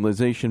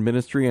evangelization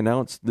ministry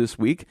announced this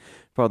week.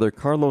 Father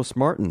Carlos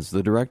Martins,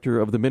 the director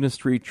of the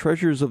ministry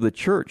Treasures of the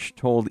Church,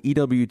 told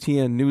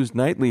EWTN News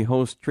Nightly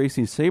host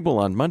Tracy Sable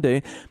on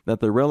Monday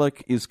that the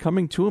relic is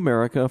coming to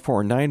America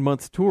for a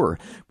 9-month tour,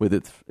 with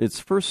its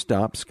first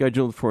stop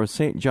scheduled for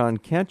St. John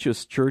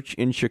Cantius Church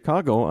in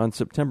Chicago on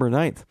September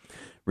 9th.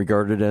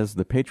 Regarded as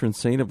the patron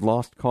saint of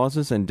lost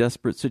causes and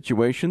desperate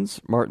situations,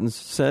 Martins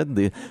said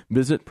the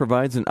visit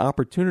provides an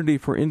opportunity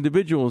for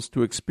individuals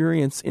to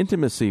experience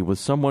intimacy with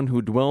someone who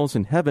dwells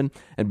in heaven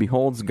and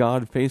beholds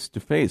God face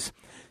to face.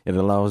 It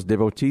allows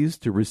devotees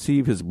to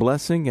receive his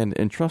blessing and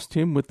entrust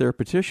him with their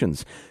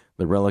petitions.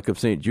 The relic of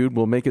St. Jude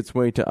will make its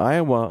way to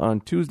Iowa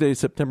on Tuesday,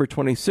 September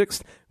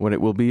 26th, when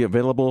it will be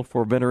available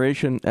for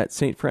veneration at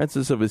St.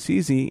 Francis of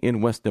Assisi in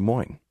West Des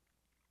Moines.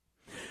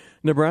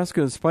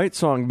 Nebraska's fight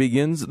song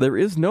begins, "There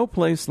is no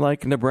place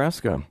like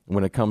Nebraska."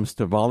 When it comes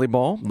to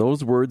volleyball,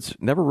 those words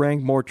never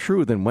rang more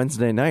true than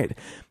Wednesday night.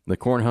 The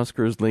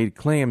Cornhuskers laid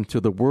claim to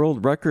the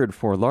world record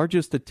for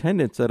largest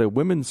attendance at a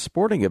women's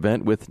sporting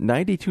event with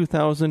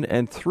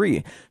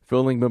 92,003,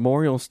 filling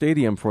Memorial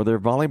Stadium for their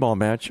volleyball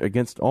match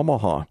against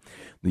Omaha.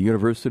 The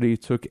university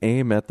took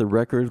aim at the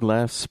record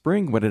last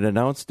spring when it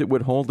announced it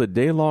would hold a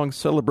day-long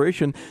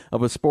celebration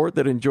of a sport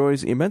that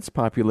enjoys immense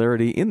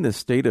popularity in this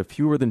state of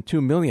fewer than 2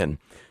 million.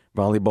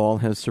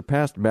 Volleyball has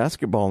surpassed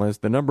basketball as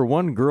the number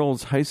one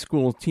girls' high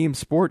school team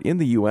sport in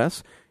the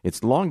U.S.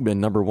 It's long been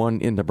number one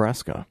in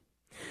Nebraska.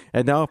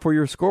 And now for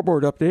your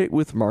scoreboard update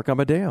with Mark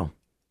Amadeo.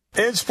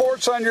 In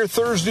sports on your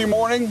Thursday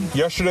morning,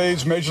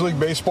 yesterday's Major League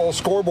Baseball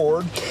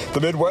scoreboard, the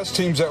Midwest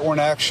teams that were in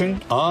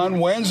action on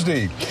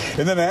Wednesday.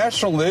 In the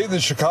National League, the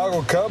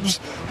Chicago Cubs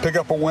pick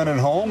up a win at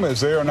home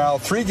as they are now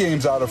 3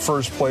 games out of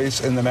first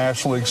place in the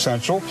National League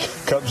Central.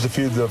 Cubs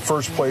defeated the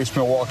first place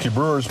Milwaukee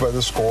Brewers by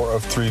the score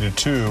of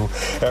 3-2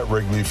 at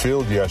Wrigley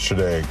Field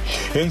yesterday.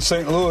 In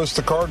St. Louis,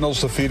 the Cardinals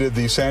defeated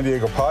the San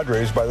Diego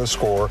Padres by the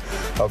score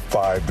of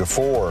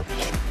 5-4.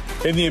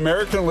 In the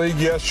American League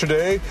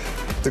yesterday,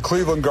 the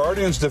Cleveland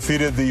Guardians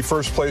defeated the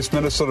first-place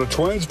Minnesota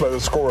Twins by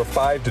the score of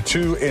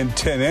 5-2 in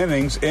 10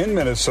 innings in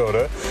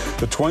Minnesota.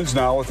 The Twins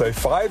now with a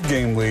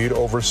 5-game lead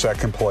over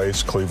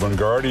second-place Cleveland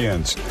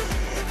Guardians.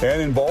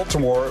 And in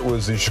Baltimore, it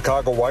was the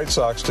Chicago White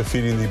Sox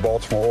defeating the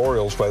Baltimore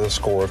Orioles by the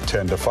score of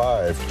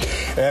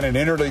 10-5. And in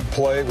interleague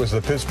play, it was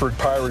the Pittsburgh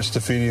Pirates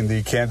defeating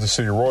the Kansas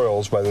City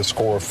Royals by the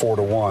score of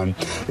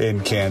 4-1 in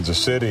Kansas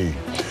City.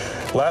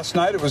 Last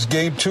night, it was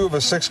Game 2 of a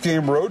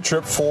 6-game road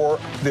trip for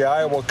the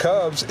Iowa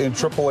Cubs in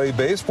AAA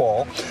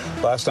baseball.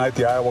 Last night,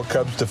 the Iowa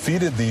Cubs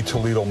defeated the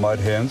Toledo Mud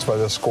Hens by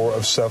the score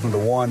of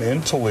 7-1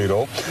 in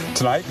Toledo.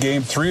 Tonight,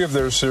 Game 3 of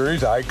their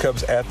series,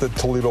 I-Cubs at the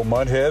Toledo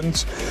Mud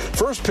Hens.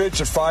 First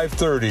pitch at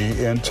 5:30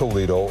 in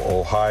Toledo,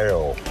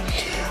 Ohio.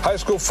 High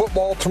school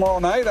football tomorrow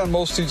night on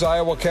most of these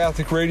Iowa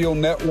Catholic Radio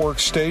Network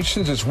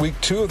stations. It's week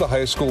 2 of the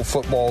high school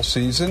football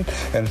season,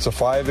 and it's a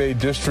 5A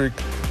district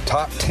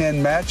top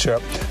 10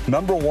 matchup.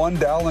 Number 1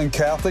 Dowling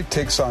Catholic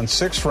takes on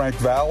 6th-ranked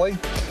Valley.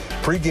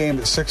 Pre-game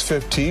at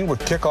 6:15 with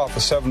kickoff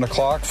at 7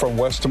 o'clock from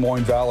West Des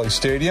Moines Valley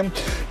Stadium.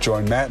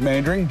 Join Matt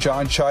Mandring,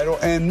 John Chido,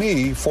 and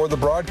me for the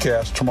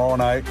broadcast tomorrow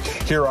night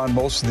here on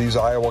most of these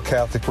Iowa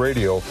Catholic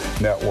Radio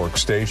Network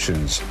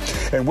stations.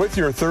 And with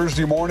your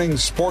Thursday morning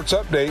sports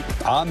update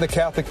on the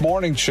Catholic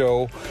Morning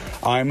Show,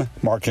 I'm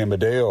Mark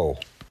Amadeo.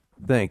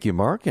 Thank you,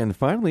 Mark. And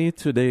finally,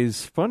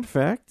 today's fun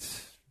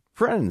fact.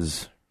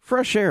 Friends,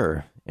 fresh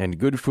air and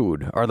good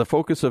food are the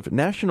focus of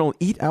National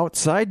Eat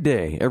Outside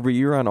Day every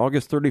year on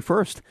August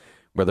 31st.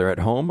 Whether at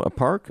home, a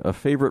park, a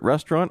favorite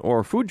restaurant,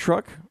 or food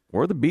truck,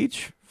 or the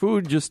beach,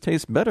 food just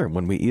tastes better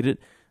when we eat it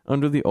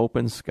under the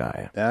open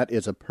sky. That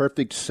is a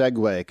perfect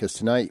segue, because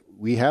tonight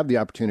we have the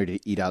opportunity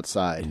to eat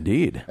outside.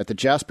 Indeed. At the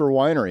Jasper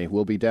Winery.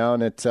 We'll be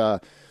down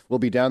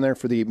there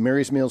for the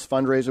Mary's Meals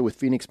fundraiser with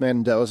Phoenix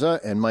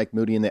Mendoza and Mike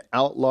Moody and the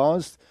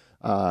Outlaws.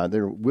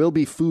 There will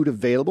be food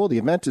available. The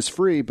event is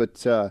free, but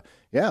it's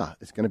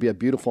going to be a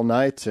beautiful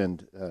night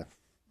and a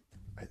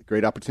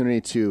great opportunity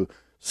to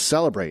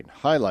celebrate,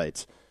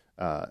 highlight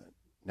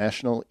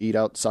National Eat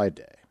Outside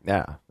Day.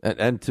 Yeah,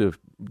 and to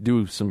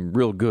do some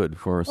real good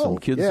for some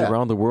kids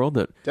around the world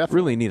that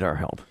really need our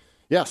help.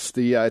 Yes,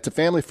 it's a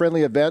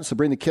family-friendly event, so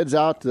bring the kids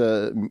out.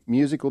 The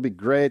music will be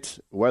great.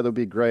 The weather will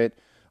be great.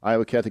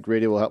 Iowa Catholic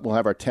Radio will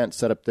have our tent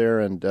set up there,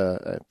 and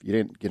if you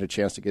didn't get a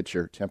chance to get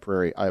your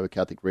temporary Iowa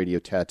Catholic Radio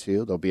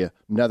tattoo, there'll be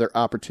another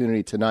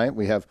opportunity tonight.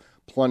 We have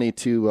plenty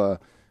to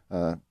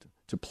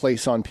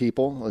place on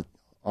people,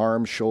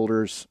 arms,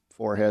 shoulders,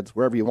 foreheads,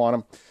 wherever you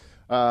want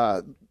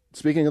them.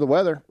 Speaking of the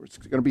weather, it's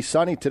going to be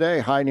sunny today,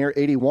 high near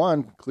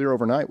 81, clear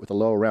overnight with a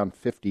low around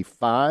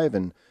 55,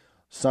 and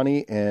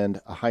sunny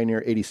and a high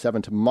near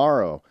 87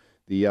 tomorrow.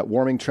 The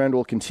warming trend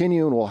will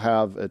continue, and we'll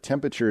have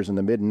temperatures in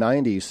the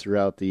mid-90s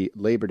throughout the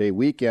Labor Day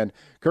weekend.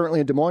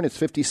 Currently in Des Moines, it's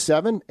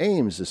 57.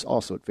 Ames is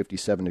also at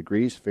 57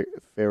 degrees.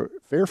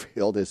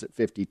 Fairfield is at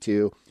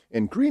 52,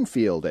 and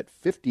Greenfield at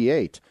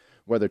 58.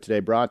 Weather today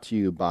brought to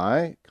you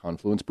by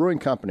Confluence Brewing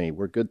Company,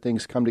 where good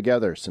things come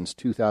together since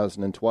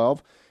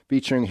 2012,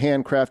 featuring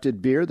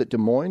handcrafted beer that Des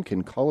Moines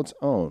can call its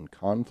own,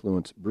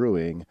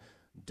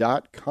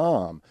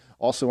 confluencebrewing.com.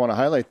 Also want to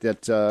highlight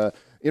that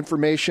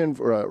information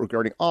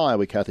regarding all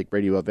Iowa Catholic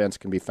Radio events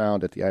can be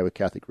found at the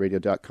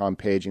iowacatholicradio.com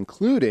page,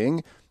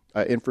 including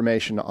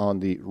information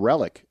on the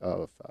relic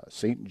of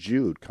St.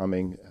 Jude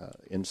coming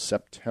in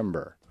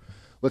September.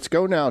 Let's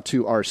go now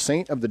to our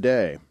Saint of the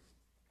Day.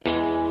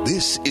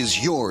 This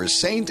is your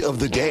Saint of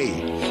the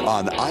Day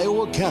on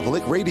Iowa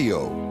Catholic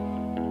Radio.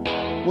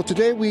 Well,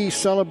 today we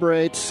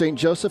celebrate St.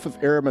 Joseph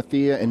of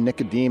Arimathea and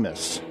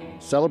Nicodemus.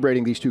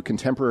 Celebrating these two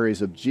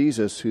contemporaries of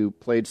Jesus who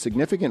played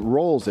significant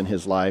roles in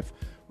his life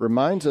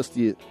reminds us of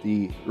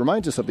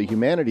the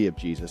humanity of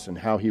Jesus and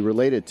how he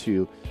related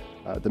to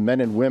the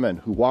men and women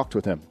who walked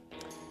with him.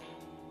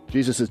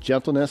 Jesus'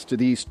 gentleness to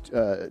these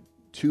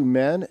two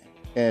men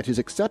and his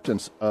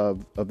acceptance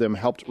of them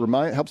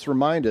helps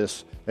remind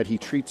us that he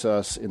treats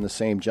us in the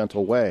same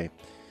gentle way.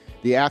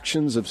 The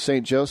actions of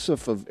St.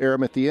 Joseph of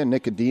Arimathea and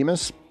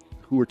Nicodemus,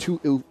 who were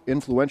two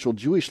influential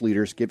Jewish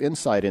leaders, give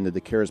insight into the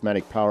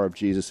charismatic power of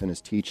Jesus and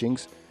his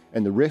teachings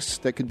and the risks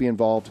that could be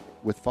involved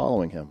with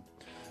following him.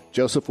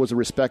 Joseph was a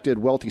respected,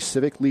 wealthy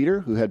civic leader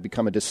who had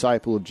become a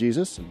disciple of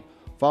Jesus. And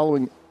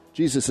following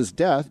Jesus'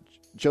 death,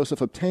 Joseph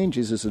obtained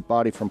Jesus'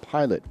 body from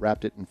Pilate,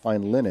 wrapped it in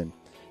fine linen,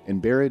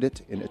 and buried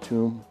it in a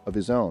tomb of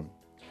his own.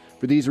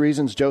 For these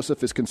reasons,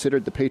 Joseph is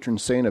considered the patron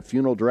saint of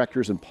funeral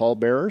directors and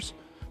pallbearers.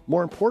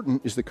 More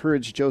important is the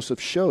courage Joseph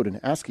showed in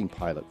asking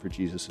Pilate for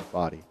Jesus'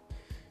 body.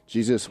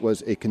 Jesus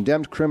was a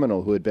condemned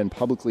criminal who had been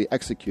publicly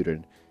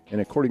executed,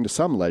 and according to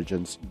some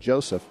legends,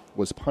 Joseph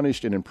was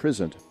punished and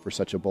imprisoned for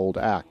such a bold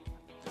act.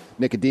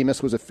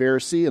 Nicodemus was a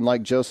Pharisee, and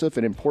like Joseph,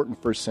 an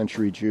important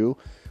first-century Jew.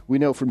 We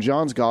know from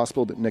John's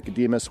Gospel that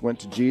Nicodemus went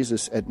to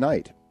Jesus at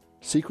night,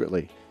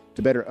 secretly,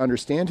 to better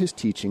understand his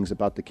teachings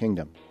about the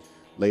kingdom.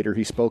 Later,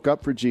 he spoke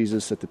up for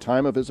Jesus at the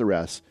time of his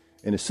arrest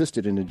and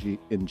assisted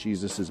in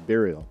Jesus'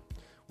 burial.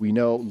 We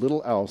know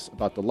little else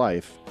about the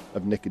life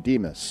of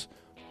Nicodemus.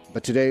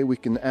 But today we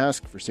can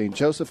ask for St.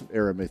 Joseph of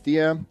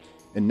Arimathea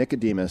and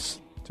Nicodemus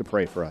to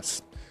pray for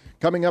us.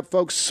 Coming up,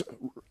 folks,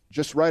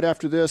 just right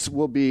after this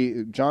will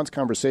be John's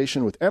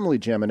conversation with Emily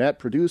Jaminet,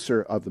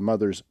 producer of The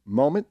Mother's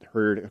Moment,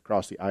 heard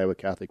across the Iowa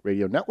Catholic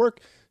Radio Network.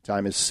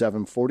 Time is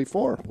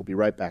 7:44. We'll be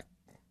right back.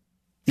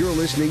 You're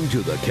listening to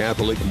the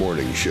Catholic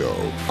Morning Show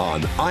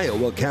on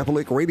Iowa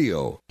Catholic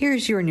Radio.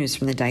 Here's your news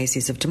from the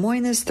Diocese of Des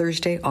Moines this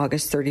Thursday,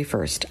 August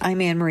 31st. I'm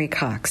Anne-Marie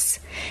Cox.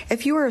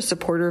 If you are a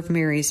supporter of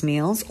Mary's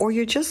Meals or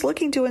you're just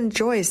looking to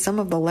enjoy some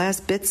of the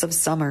last bits of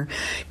summer,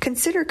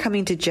 consider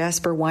coming to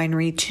Jasper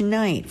Winery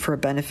tonight for a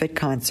benefit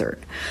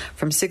concert.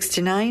 From 6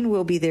 to 9,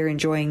 we'll be there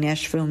enjoying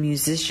Nashville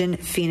musician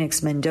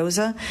Phoenix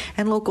Mendoza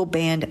and local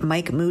band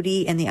Mike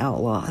Moody and the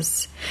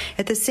Outlaws.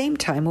 At the same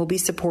time, we'll be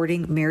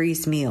supporting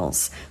Mary's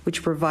Meals,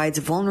 which provides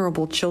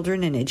vulnerable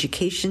children an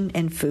education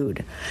and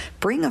food.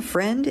 Bring a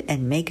friend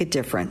and make a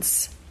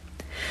difference.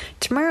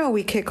 Tomorrow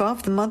we kick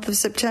off the month of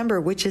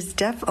September, which is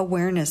Deaf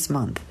Awareness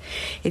Month.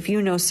 If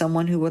you know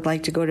someone who would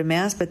like to go to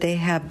Mass but they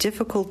have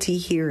difficulty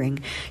hearing,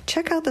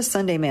 check out the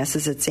Sunday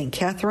Masses at St.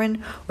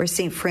 Catherine or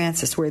St.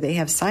 Francis, where they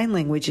have sign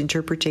language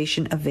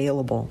interpretation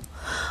available.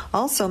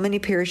 Also, many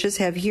parishes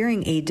have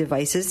hearing aid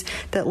devices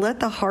that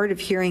let the hard of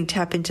hearing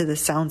tap into the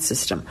sound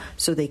system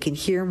so they can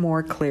hear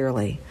more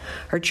clearly.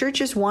 Our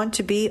churches want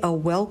to be a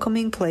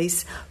welcoming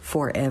place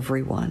for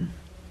everyone.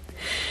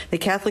 The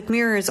Catholic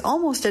Mirror is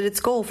almost at its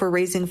goal for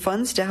raising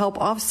funds to help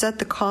offset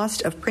the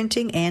cost of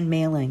printing and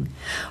mailing.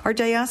 Our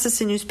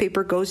diocesan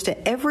newspaper goes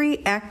to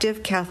every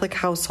active Catholic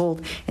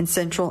household in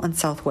central and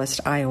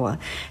southwest Iowa.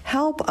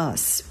 Help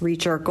us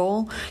reach our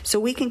goal so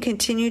we can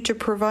continue to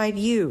provide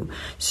you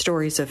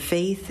stories of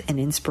faith and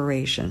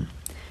inspiration.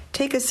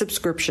 Take a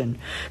subscription.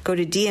 Go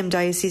to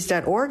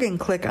dmdiocese.org and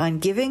click on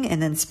Giving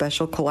and then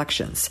Special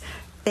Collections.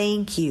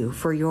 Thank you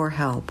for your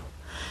help.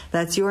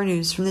 That's your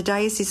news from the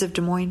Diocese of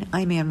Des Moines.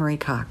 I'm Anne-Marie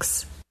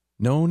Cox.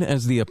 Known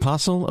as the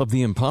Apostle of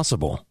the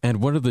Impossible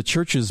and one of the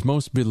Church's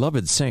most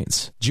beloved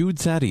saints, Jude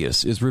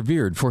Thaddeus is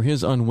revered for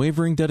his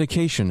unwavering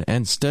dedication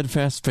and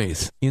steadfast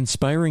faith,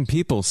 inspiring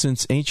people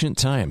since ancient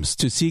times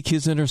to seek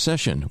his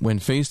intercession when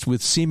faced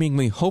with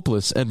seemingly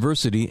hopeless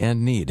adversity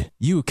and need.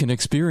 You can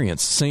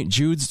experience St.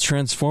 Jude's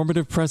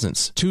transformative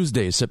presence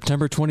Tuesday,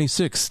 September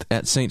 26th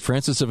at St.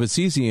 Francis of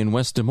Assisi in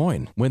West Des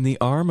Moines, when the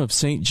arm of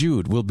St.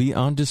 Jude will be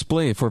on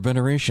display for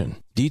veneration.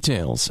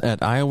 Details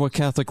at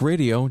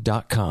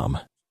iowacatholicradio.com.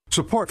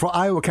 Support for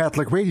Iowa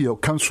Catholic Radio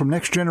comes from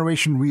Next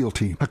Generation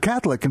Realty, a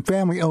Catholic and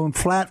family-owned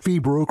flat-fee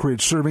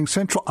brokerage serving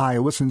central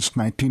Iowa since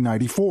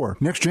 1994.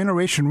 Next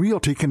Generation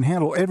Realty can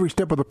handle every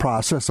step of the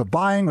process of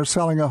buying or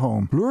selling a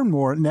home. Learn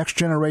more at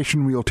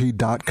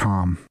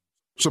nextgenerationrealty.com.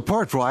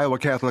 Support for Iowa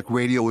Catholic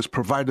Radio is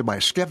provided by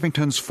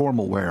Skeffington's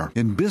Formalware,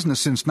 in business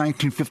since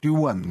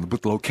 1951,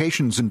 with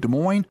locations in Des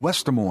Moines,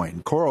 West Des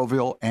Moines,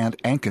 Coralville,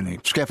 and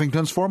Ankeny.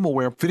 Skeffington's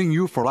Formalware, fitting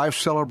you for life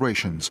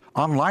celebrations.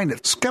 Online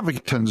at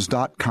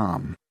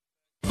skeffingtons.com.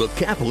 The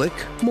Catholic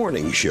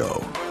Morning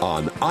Show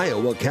on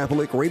Iowa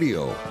Catholic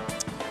Radio.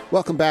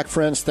 Welcome back,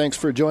 friends. Thanks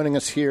for joining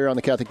us here on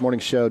the Catholic Morning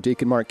Show.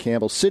 Deacon Mark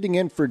Campbell sitting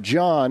in for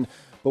John,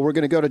 but we're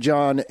going to go to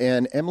John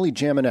and Emily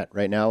Jaminet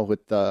right now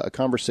with a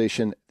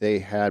conversation they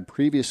had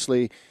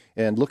previously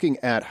and looking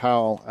at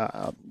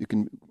how you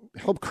can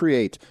help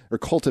create or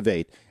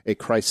cultivate a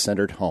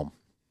Christ-centered home.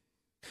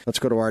 Let's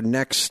go to our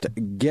next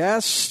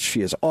guest.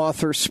 She is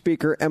author,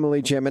 speaker,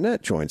 Emily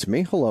Jaminet joins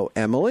me. Hello,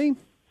 Emily.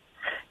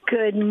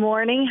 Good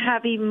morning.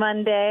 Happy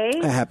Monday.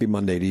 A happy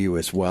Monday to you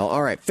as well.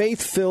 All right,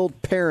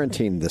 faith-filled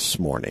parenting this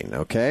morning,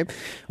 okay?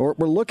 We're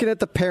looking at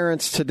the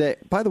parents today.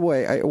 By the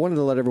way, I wanted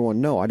to let everyone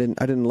know, I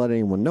didn't let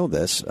anyone know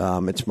this.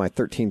 It's my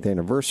 13th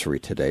anniversary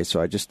today, so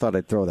I just thought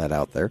I'd throw that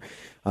out there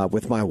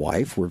with my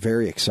wife. We're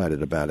very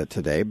excited about it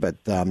today. But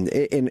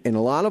in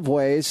a lot of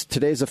ways,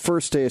 today's the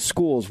first day of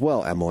school as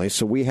well, Emily,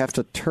 so we have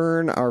to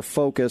turn our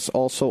focus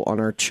also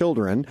on our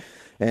children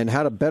and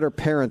how to better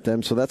parent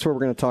them. So that's what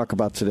we're going to talk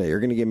about today. You're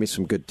going to give me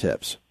some good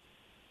tips.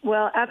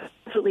 Well,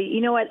 absolutely. You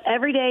know what?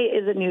 Every day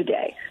is a new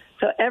day.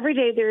 So every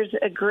day there's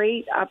a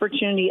great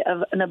opportunity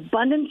of an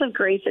abundance of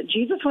grace that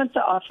Jesus wants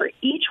to offer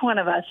each one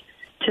of us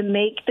to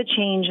make the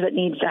change that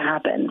needs to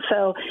happen.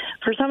 So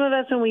for some of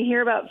us, when we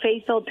hear about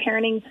faith-filled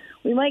parenting,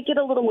 we might get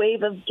a little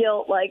wave of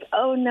guilt like,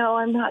 oh, no,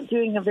 I'm not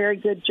doing a very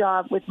good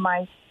job with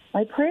my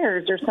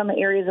prayers or some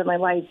areas of my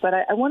life. But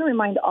I want to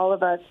remind all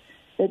of us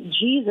that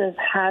Jesus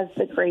has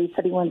the grace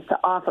that he wants to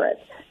offer us.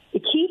 The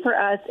key for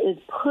us is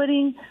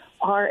putting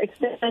our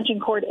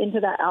extension cord into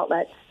that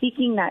outlet,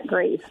 seeking that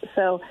grace.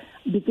 So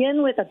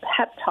begin with a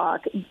pep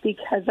talk,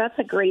 because that's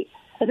a great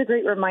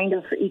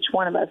reminder for each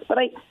one of us. But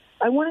I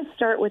want to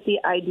start with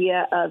the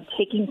idea of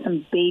taking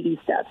some baby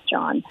steps,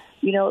 John.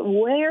 You know,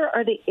 where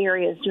are the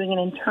areas, doing an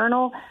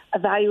internal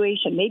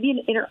evaluation, maybe an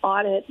inner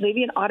audit,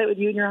 maybe an audit with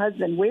you and your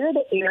husband. Where are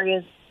the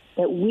areas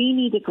that we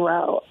need to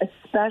grow,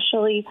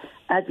 especially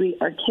as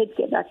our kids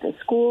get back to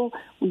school?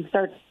 We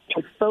start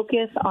to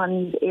focus on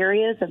these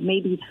areas of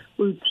maybe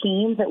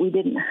routines that we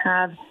didn't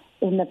have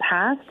in the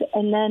past,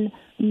 and then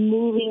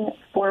moving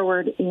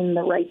forward in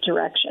the right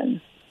direction.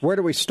 Where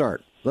do we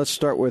start? Let's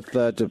start with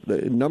the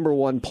number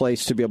one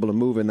place to be able to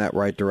move in that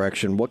right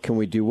direction. What can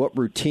we do? What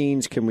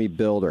routines can we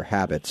build or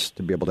habits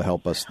to be able to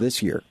help us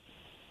this year?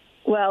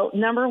 Well,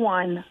 number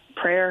one,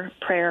 prayer,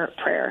 prayer,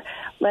 prayer.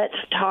 Let's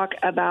talk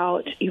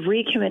about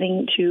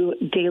recommitting to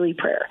daily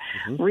prayer,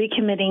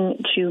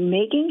 recommitting to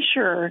making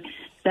sure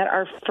that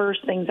our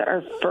first things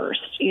are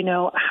first.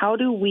 How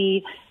do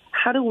we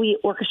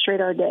orchestrate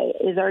our day?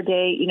 Is our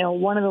day,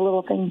 one of the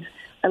little things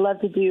I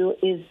love to do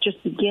is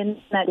just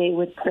begin that day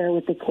with prayer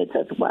with the kids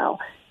as well,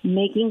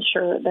 making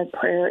sure that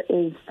prayer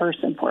is first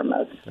and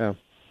foremost.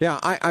 Yeah,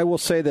 I will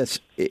say this.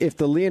 If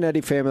the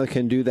Leonetti family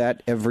can do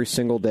that every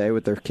single day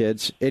with their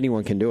kids,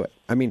 anyone can do it.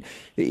 I mean,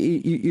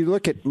 you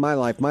look at my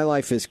life. My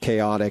life is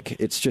chaotic.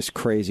 It's just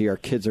crazy. Our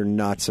kids are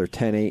nuts. They're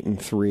 10, 8,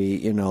 and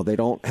 3. They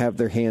don't have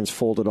their hands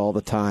folded all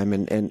the time.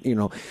 And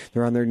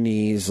they're on their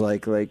knees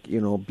like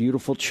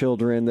beautiful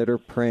children that are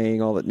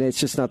praying. All that. It's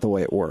just not the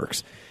way it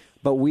works.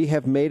 But we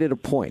have made it a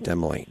point,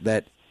 Emily,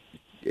 that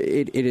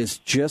it is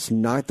just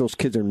not, those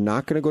kids are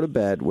not going to go to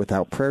bed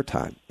without prayer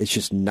time. It's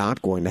just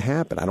not going to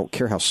happen. I don't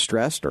care how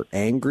stressed or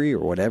angry or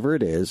whatever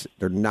it is,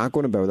 they're not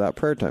going to bed without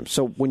prayer time.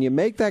 So when you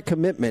make that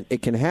commitment,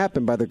 it can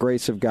happen by the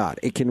grace of God.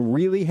 It can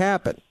really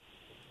happen.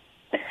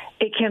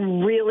 It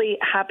can really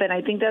happen.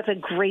 I think that's a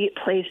great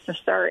place to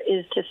start,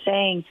 is to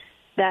saying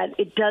that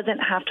it doesn't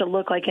have to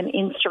look like an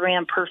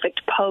Instagram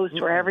perfect post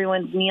where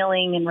everyone's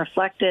kneeling and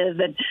reflective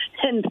and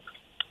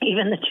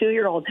even the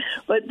 2-year-old.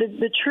 But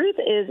the truth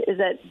is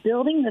that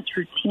building this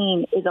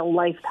routine is a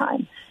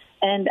lifetime.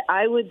 And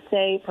I would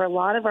say for a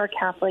lot of our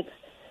Catholics,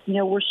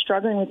 we're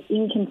struggling with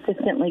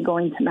inconsistently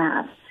going to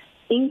Mass.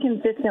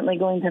 Inconsistently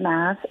going to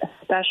Mass,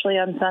 especially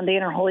on Sunday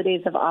and our holy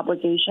days of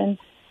obligation,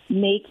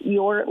 make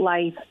your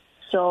life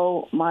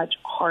so much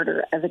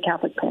harder as a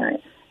Catholic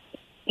parent.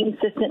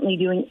 Consistently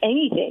doing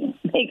anything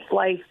makes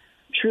life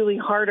truly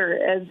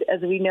harder, as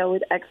we know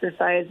with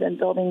exercise and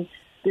building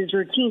these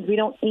routines. We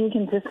don't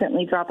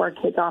inconsistently drop our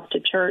kids off to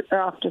church or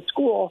off to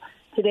school.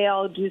 Today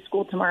I'll do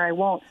school, tomorrow I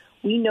won't.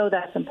 We know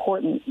that's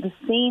important. The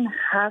same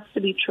has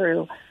to be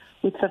true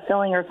with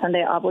fulfilling our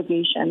Sunday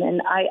obligation.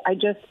 And I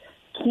just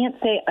can't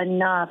say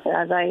enough,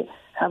 as I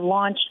have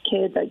launched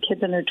kids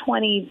in their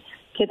 20s,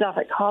 kids off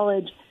at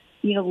college,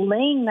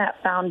 laying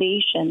that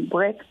foundation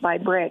brick by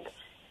brick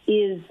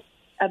is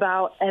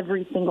about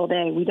every single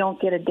day. We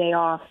don't get a day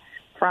off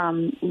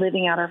from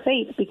living out our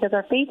faith, because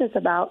our faith is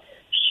about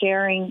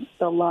sharing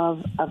the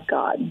love of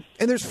God.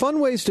 And there's fun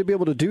ways to be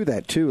able to do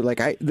that too.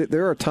 Like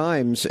there are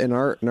times in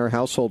our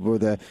household where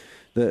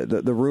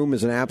the room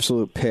is an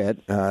absolute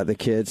pit, the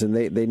kids, and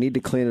they need to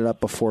clean it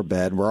up before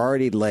bed. We're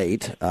already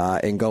late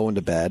and going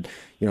to bed.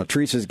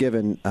 Teresa's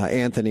given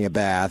Anthony a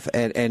bath,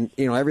 and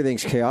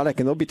everything's chaotic.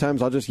 And there'll be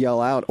times I'll just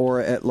yell out,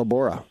 "Ora et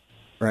labora,"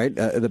 right?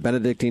 The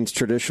Benedictines'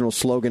 traditional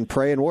slogan: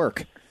 "Pray and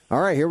work." All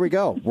right, here we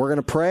go. We're going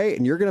to pray,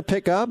 and you're going to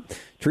pick up.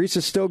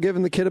 Teresa's still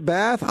giving the kid a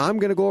bath. I'm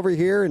going to go over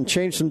here and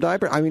change some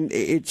diapers. I mean,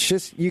 it's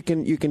just you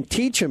can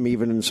teach them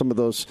even in some of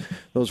those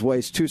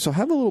ways too. So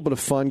have a little bit of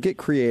fun, get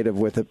creative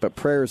with it. But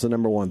prayer is the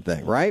number one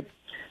thing, right?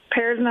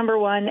 Prayer is number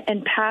one,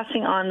 and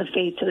passing on the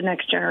faith to the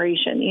next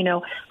generation.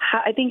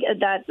 I think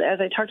that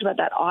as I talked about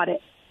that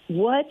audit,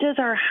 what does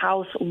our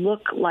house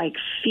look like,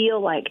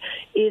 feel like?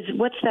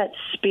 What's that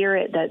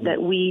spirit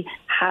that we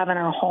have in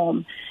our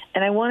home?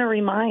 And I want to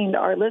remind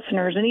our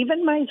listeners, and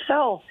even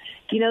myself,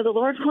 the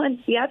Lord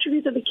wants, the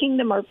attributes of the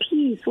kingdom are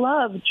peace,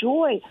 love,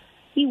 joy.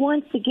 He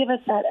wants to give us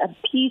that a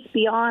peace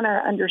beyond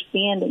our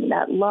understanding,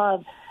 that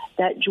love,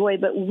 that joy.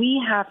 But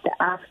we have to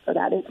ask for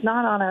that. It's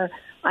not on our,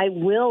 I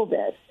will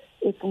this.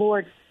 It's,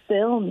 Lord,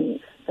 fill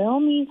me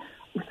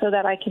so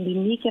that I can be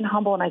meek and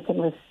humble and I can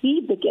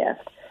receive the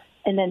gift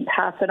and then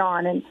pass it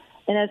on. And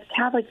as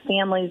Catholic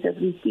families, as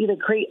we see the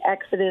great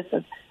exodus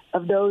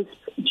of those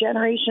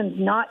generations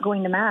not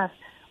going to Mass,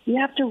 we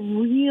have to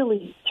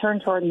really turn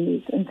to our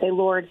knees and say,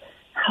 Lord,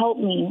 help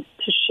me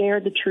to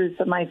share the truths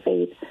of my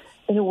faith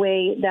in a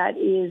way that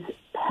is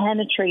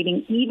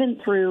penetrating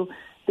even through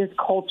this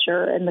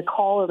culture and the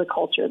call of the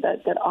culture,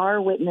 that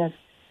our witness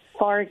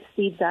far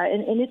exceeds that.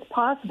 And it's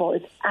possible.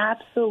 It's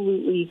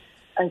absolutely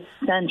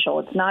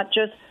essential. It's not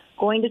just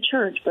going to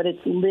church, but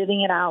it's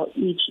living it out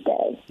each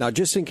day. Now,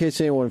 just in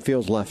case anyone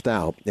feels left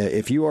out,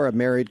 if you are a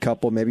married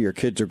couple, maybe your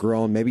kids are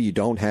grown, maybe you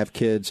don't have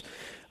kids,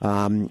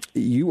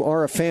 you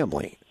are a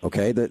family,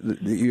 okay?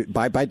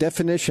 By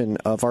definition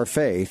of our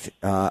faith,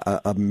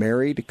 a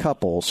married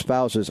couple,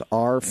 spouses,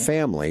 are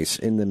families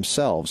in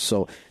themselves.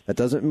 So that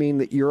doesn't mean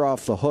that you're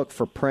off the hook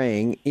for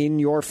praying in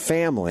your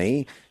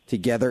family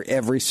together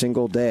every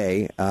single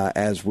day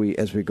as we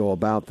go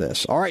about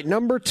this. All right,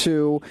 number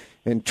 2,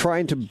 in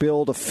trying to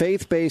build a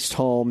faith-based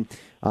home,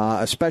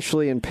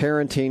 especially in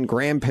parenting,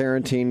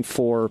 grandparenting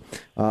for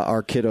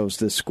our kiddos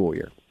this school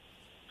year.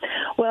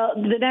 Well,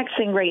 the next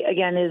thing, right,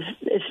 again, is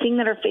seeing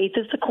that our faith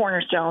is the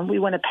cornerstone. We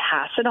want to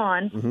pass it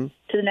on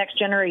to the next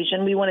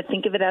generation. We want to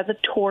think of it as a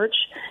torch,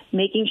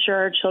 making sure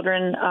our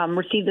children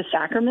receive the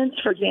sacraments.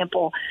 For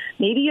example,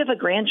 maybe you have a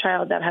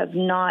grandchild that has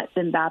not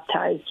been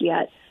baptized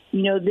yet.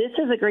 This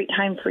is a great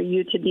time for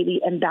you to be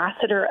the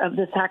ambassador of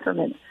the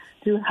sacraments,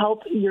 to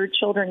help your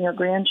children, your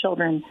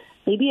grandchildren,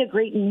 maybe a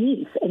great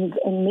niece, and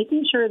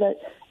making sure that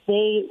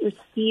they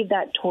receive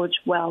that torch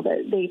well,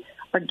 that they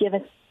are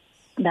given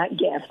that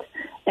gift.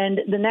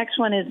 And the next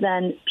one is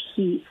then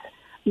peace.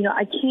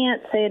 I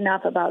can't say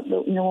enough about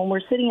when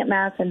we're sitting at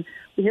Mass and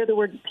we hear the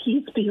word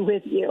peace be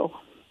with you.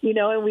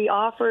 and we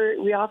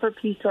offer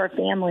peace to our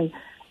family.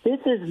 This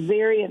is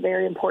very,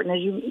 very important.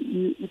 As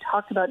you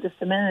talked about just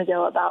a minute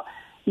ago about,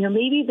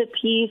 maybe the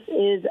peace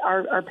is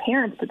our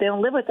parents, but they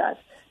don't live with us.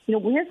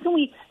 Where can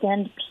we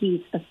extend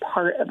peace as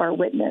part of our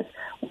witness?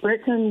 Where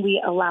can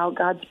we allow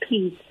God's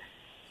peace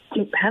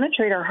to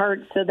penetrate our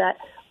hearts so that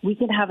we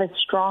can have a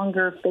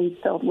stronger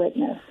faith-filled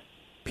witness?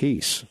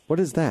 Peace. What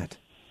is that?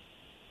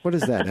 What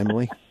is that,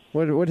 Emily?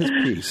 What is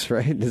peace,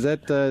 right? Is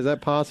that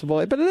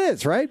possible? But it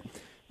is, right?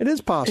 It is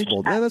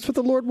possible. And that's what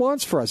the Lord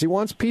wants for us. He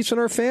wants peace in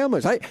our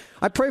families. I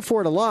pray for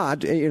it a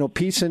lot,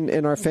 peace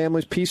in our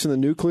families, peace in the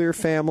nuclear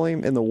family,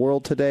 in the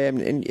world today.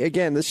 And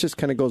again, this just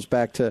kind of goes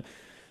back to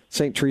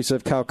St. Teresa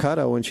of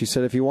Calcutta when she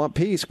said, if you want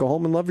peace, go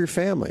home and love your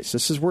families.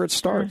 This is where it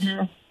starts.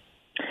 Mm-hmm.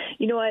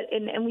 You know what?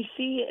 And we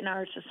see in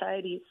our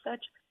society such...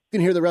 You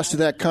can hear the rest of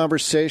that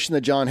conversation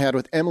that John had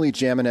with Emily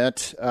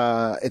Jaminet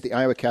at the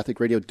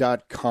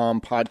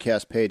iowacatholicradio.com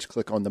podcast page.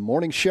 Click on the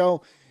morning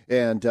show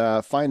and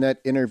find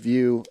that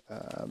interview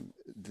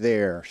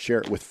there. Share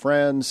it with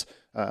friends.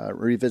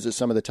 Revisit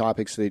some of the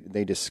topics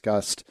they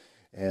discussed.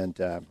 And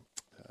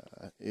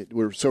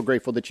we're so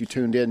grateful that you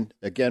tuned in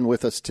again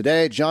with us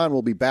today. John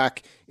will be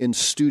back in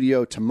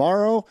studio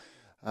tomorrow.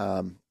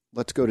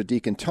 Let's go to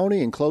Deacon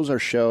Tony and close our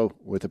show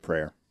with a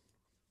prayer.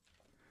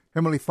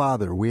 Heavenly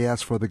Father, we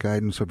ask for the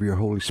guidance of your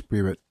Holy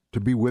Spirit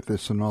to be with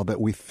us in all that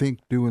we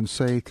think, do, and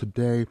say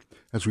today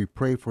as we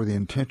pray for the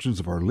intentions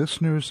of our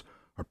listeners,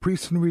 our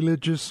priests and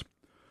religious,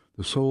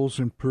 the souls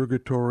in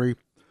purgatory.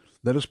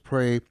 Let us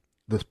pray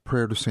this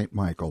prayer to St.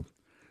 Michael.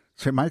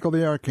 St. Michael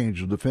the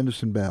Archangel, defend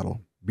us in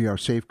battle. Be our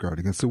safeguard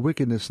against the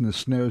wickedness and the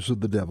snares of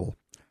the devil.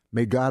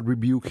 May God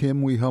rebuke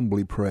him, we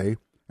humbly pray.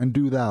 And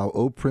do thou,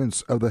 O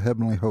Prince of the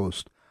heavenly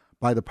host,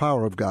 by the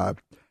power of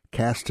God,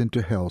 cast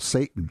into hell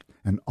Satan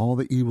and all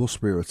the evil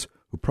spirits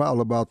who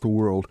prowl about the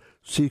world,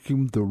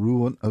 seeking the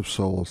ruin of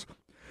souls.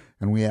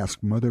 And we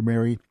ask Mother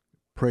Mary,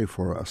 pray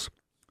for us.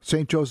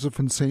 St. Joseph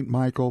and St.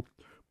 Michael,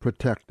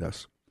 protect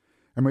us.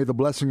 And may the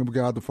blessing of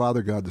God the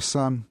Father, God the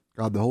Son,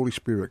 God the Holy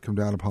Spirit come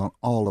down upon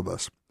all of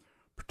us.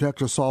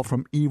 Protect us all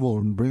from evil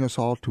and bring us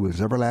all to his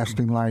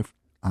everlasting life.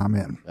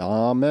 Amen.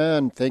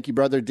 Amen. Thank you,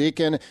 Brother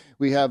Deacon.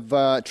 We have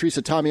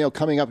Teresa Tomeo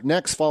coming up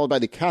next, followed by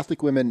the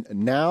Catholic Women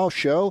Now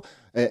show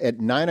at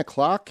 9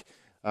 o'clock.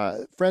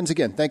 Friends,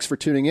 again, thanks for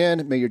tuning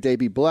in. May your day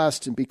be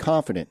blessed and be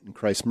confident in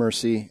Christ's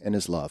mercy and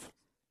his love.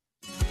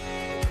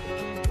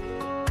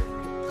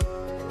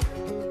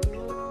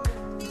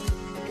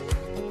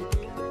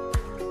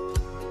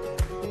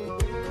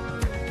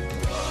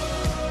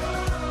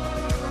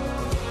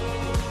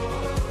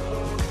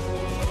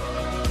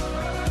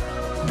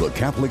 The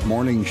Catholic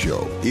Morning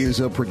Show is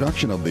a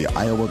production of the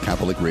Iowa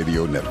Catholic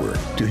Radio Network.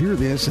 To hear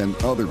this and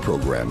other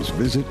programs,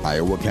 visit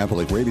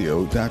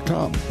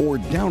iowacatholicradio.com or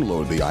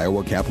download the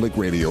Iowa Catholic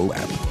Radio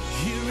app.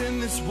 Here in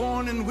this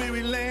worn and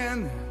weary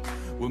land,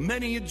 where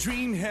many a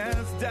dream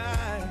has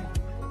died.